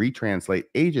we retranslate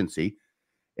agency.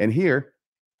 And here,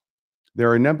 there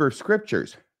are a number of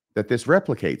scriptures that this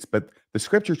replicates, but the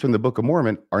scriptures from the Book of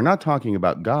Mormon are not talking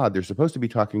about God. They're supposed to be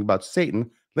talking about Satan.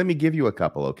 Let me give you a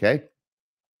couple, okay?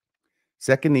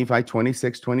 2 Nephi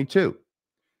 26:22.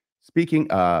 Speaking,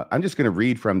 I'm just going to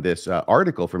read from this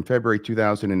article from February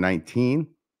 2019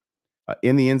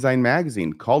 in the Ensign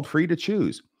magazine called Free to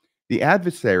Choose. The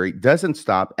adversary doesn't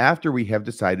stop after we have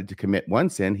decided to commit one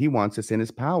sin. He wants us in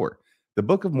his power. The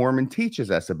Book of Mormon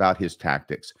teaches us about his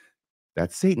tactics.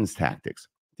 That's Satan's tactics,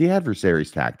 the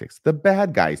adversary's tactics, the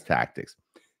bad guy's tactics,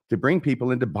 to bring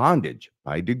people into bondage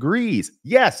by degrees.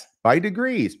 Yes, by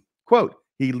degrees. Quote,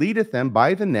 he leadeth them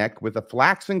by the neck with a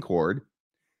flaxen cord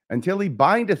until he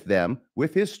bindeth them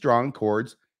with his strong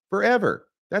cords forever.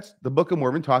 That's the Book of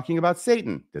Mormon talking about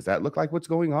Satan. Does that look like what's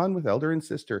going on with Elder and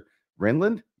Sister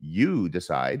Renlund? You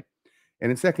decide.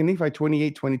 And in 2 Nephi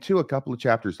 28:22, a couple of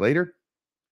chapters later,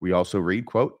 we also read,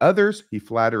 quote, others he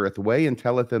flattereth away and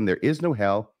telleth them there is no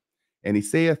hell. And he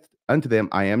saith unto them,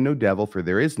 I am no devil, for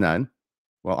there is none.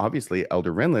 Well, obviously,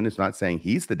 Elder Renlund is not saying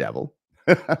he's the devil.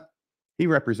 He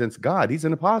represents God. He's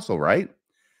an apostle, right?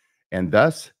 And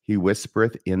thus he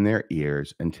whispereth in their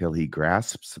ears until he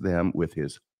grasps them with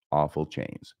his awful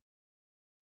chains.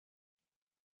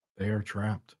 They are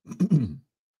trapped.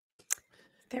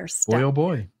 They're stuck. Boy, oh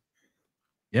boy.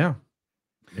 Yeah.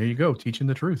 There you go. Teaching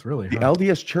the truth, really. The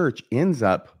LDS Church ends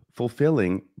up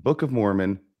fulfilling Book of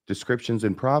Mormon descriptions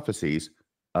and prophecies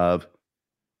of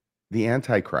the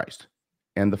Antichrist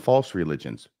and the false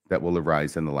religions that will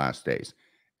arise in the last days.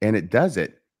 And it does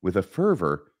it with a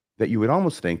fervor that you would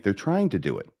almost think they're trying to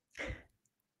do it.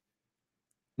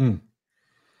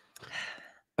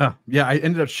 Yeah, I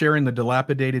ended up sharing the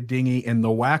dilapidated dinghy and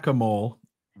the whack-a-mole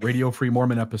Radio Free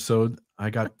Mormon episode. I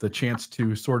got the chance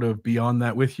to sort of be on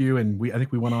that with you, and I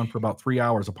think we went on for about 3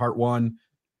 hours, a part one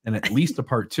and at least a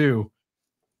part two.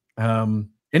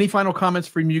 Any final comments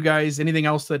from you guys? Anything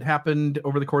else that happened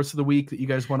over the course of the week that you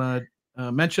guys want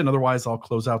to mention? Otherwise, I'll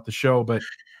close out the show. But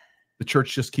the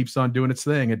church just keeps on doing its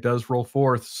thing. It does roll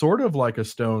forth, sort of like a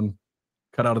stone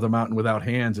cut out of the mountain without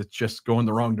hands. It's just going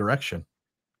the wrong direction.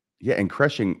 Yeah, and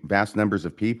crushing vast numbers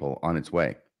of people on its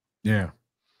way. Yeah.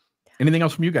 Anything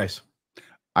else from you guys?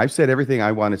 I've said everything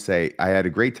I want to say. I had a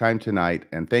great time tonight,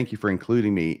 and thank you for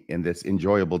including me in this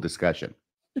enjoyable discussion.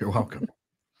 You're welcome.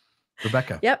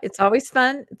 Rebecca. Yep, it's always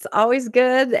fun. It's always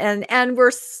good. And we're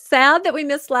sad that we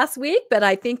missed last week, but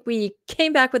I think we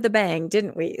came back with a bang,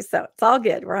 didn't we? So it's all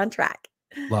good. We're on track.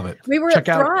 Love it. We were at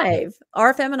Thrive.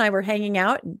 RFM and I were hanging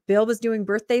out, and Bill was doing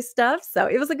birthday stuff. So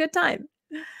it was a good time.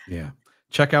 Yeah.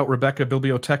 Check out Rebecca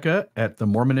Biblioteca at the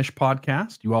Mormonish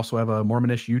podcast. You also have a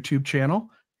Mormonish YouTube channel.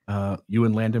 You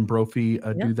and Landon Brophy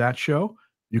do that show.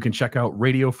 You can check out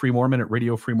Radio Free Mormon at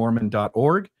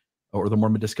radiofreemormon.org or the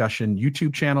Mormon Discussion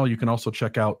YouTube channel. You can also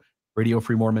check out Radio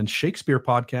Free Mormon Shakespeare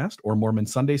podcast or Mormon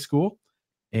Sunday School.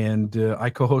 And I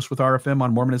co-host with RFM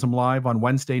on Mormonism Live on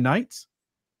Wednesday nights.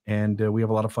 And we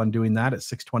have a lot of fun doing that at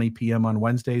 6:20 p.m. on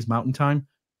Wednesdays Mountain Time.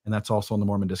 And that's also on the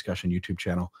Mormon Discussion YouTube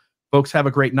channel. Folks, have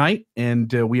a great night,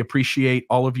 and we appreciate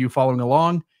all of you following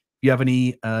along. If you have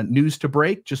any news to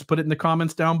break, just put it in the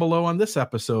comments down below on this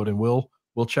episode, and we'll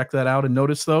check that out and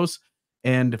notice those.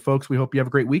 And folks, we hope you have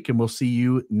a great week, and we'll see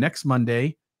you next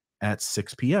Monday at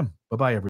 6 p.m. Bye-bye, everybody.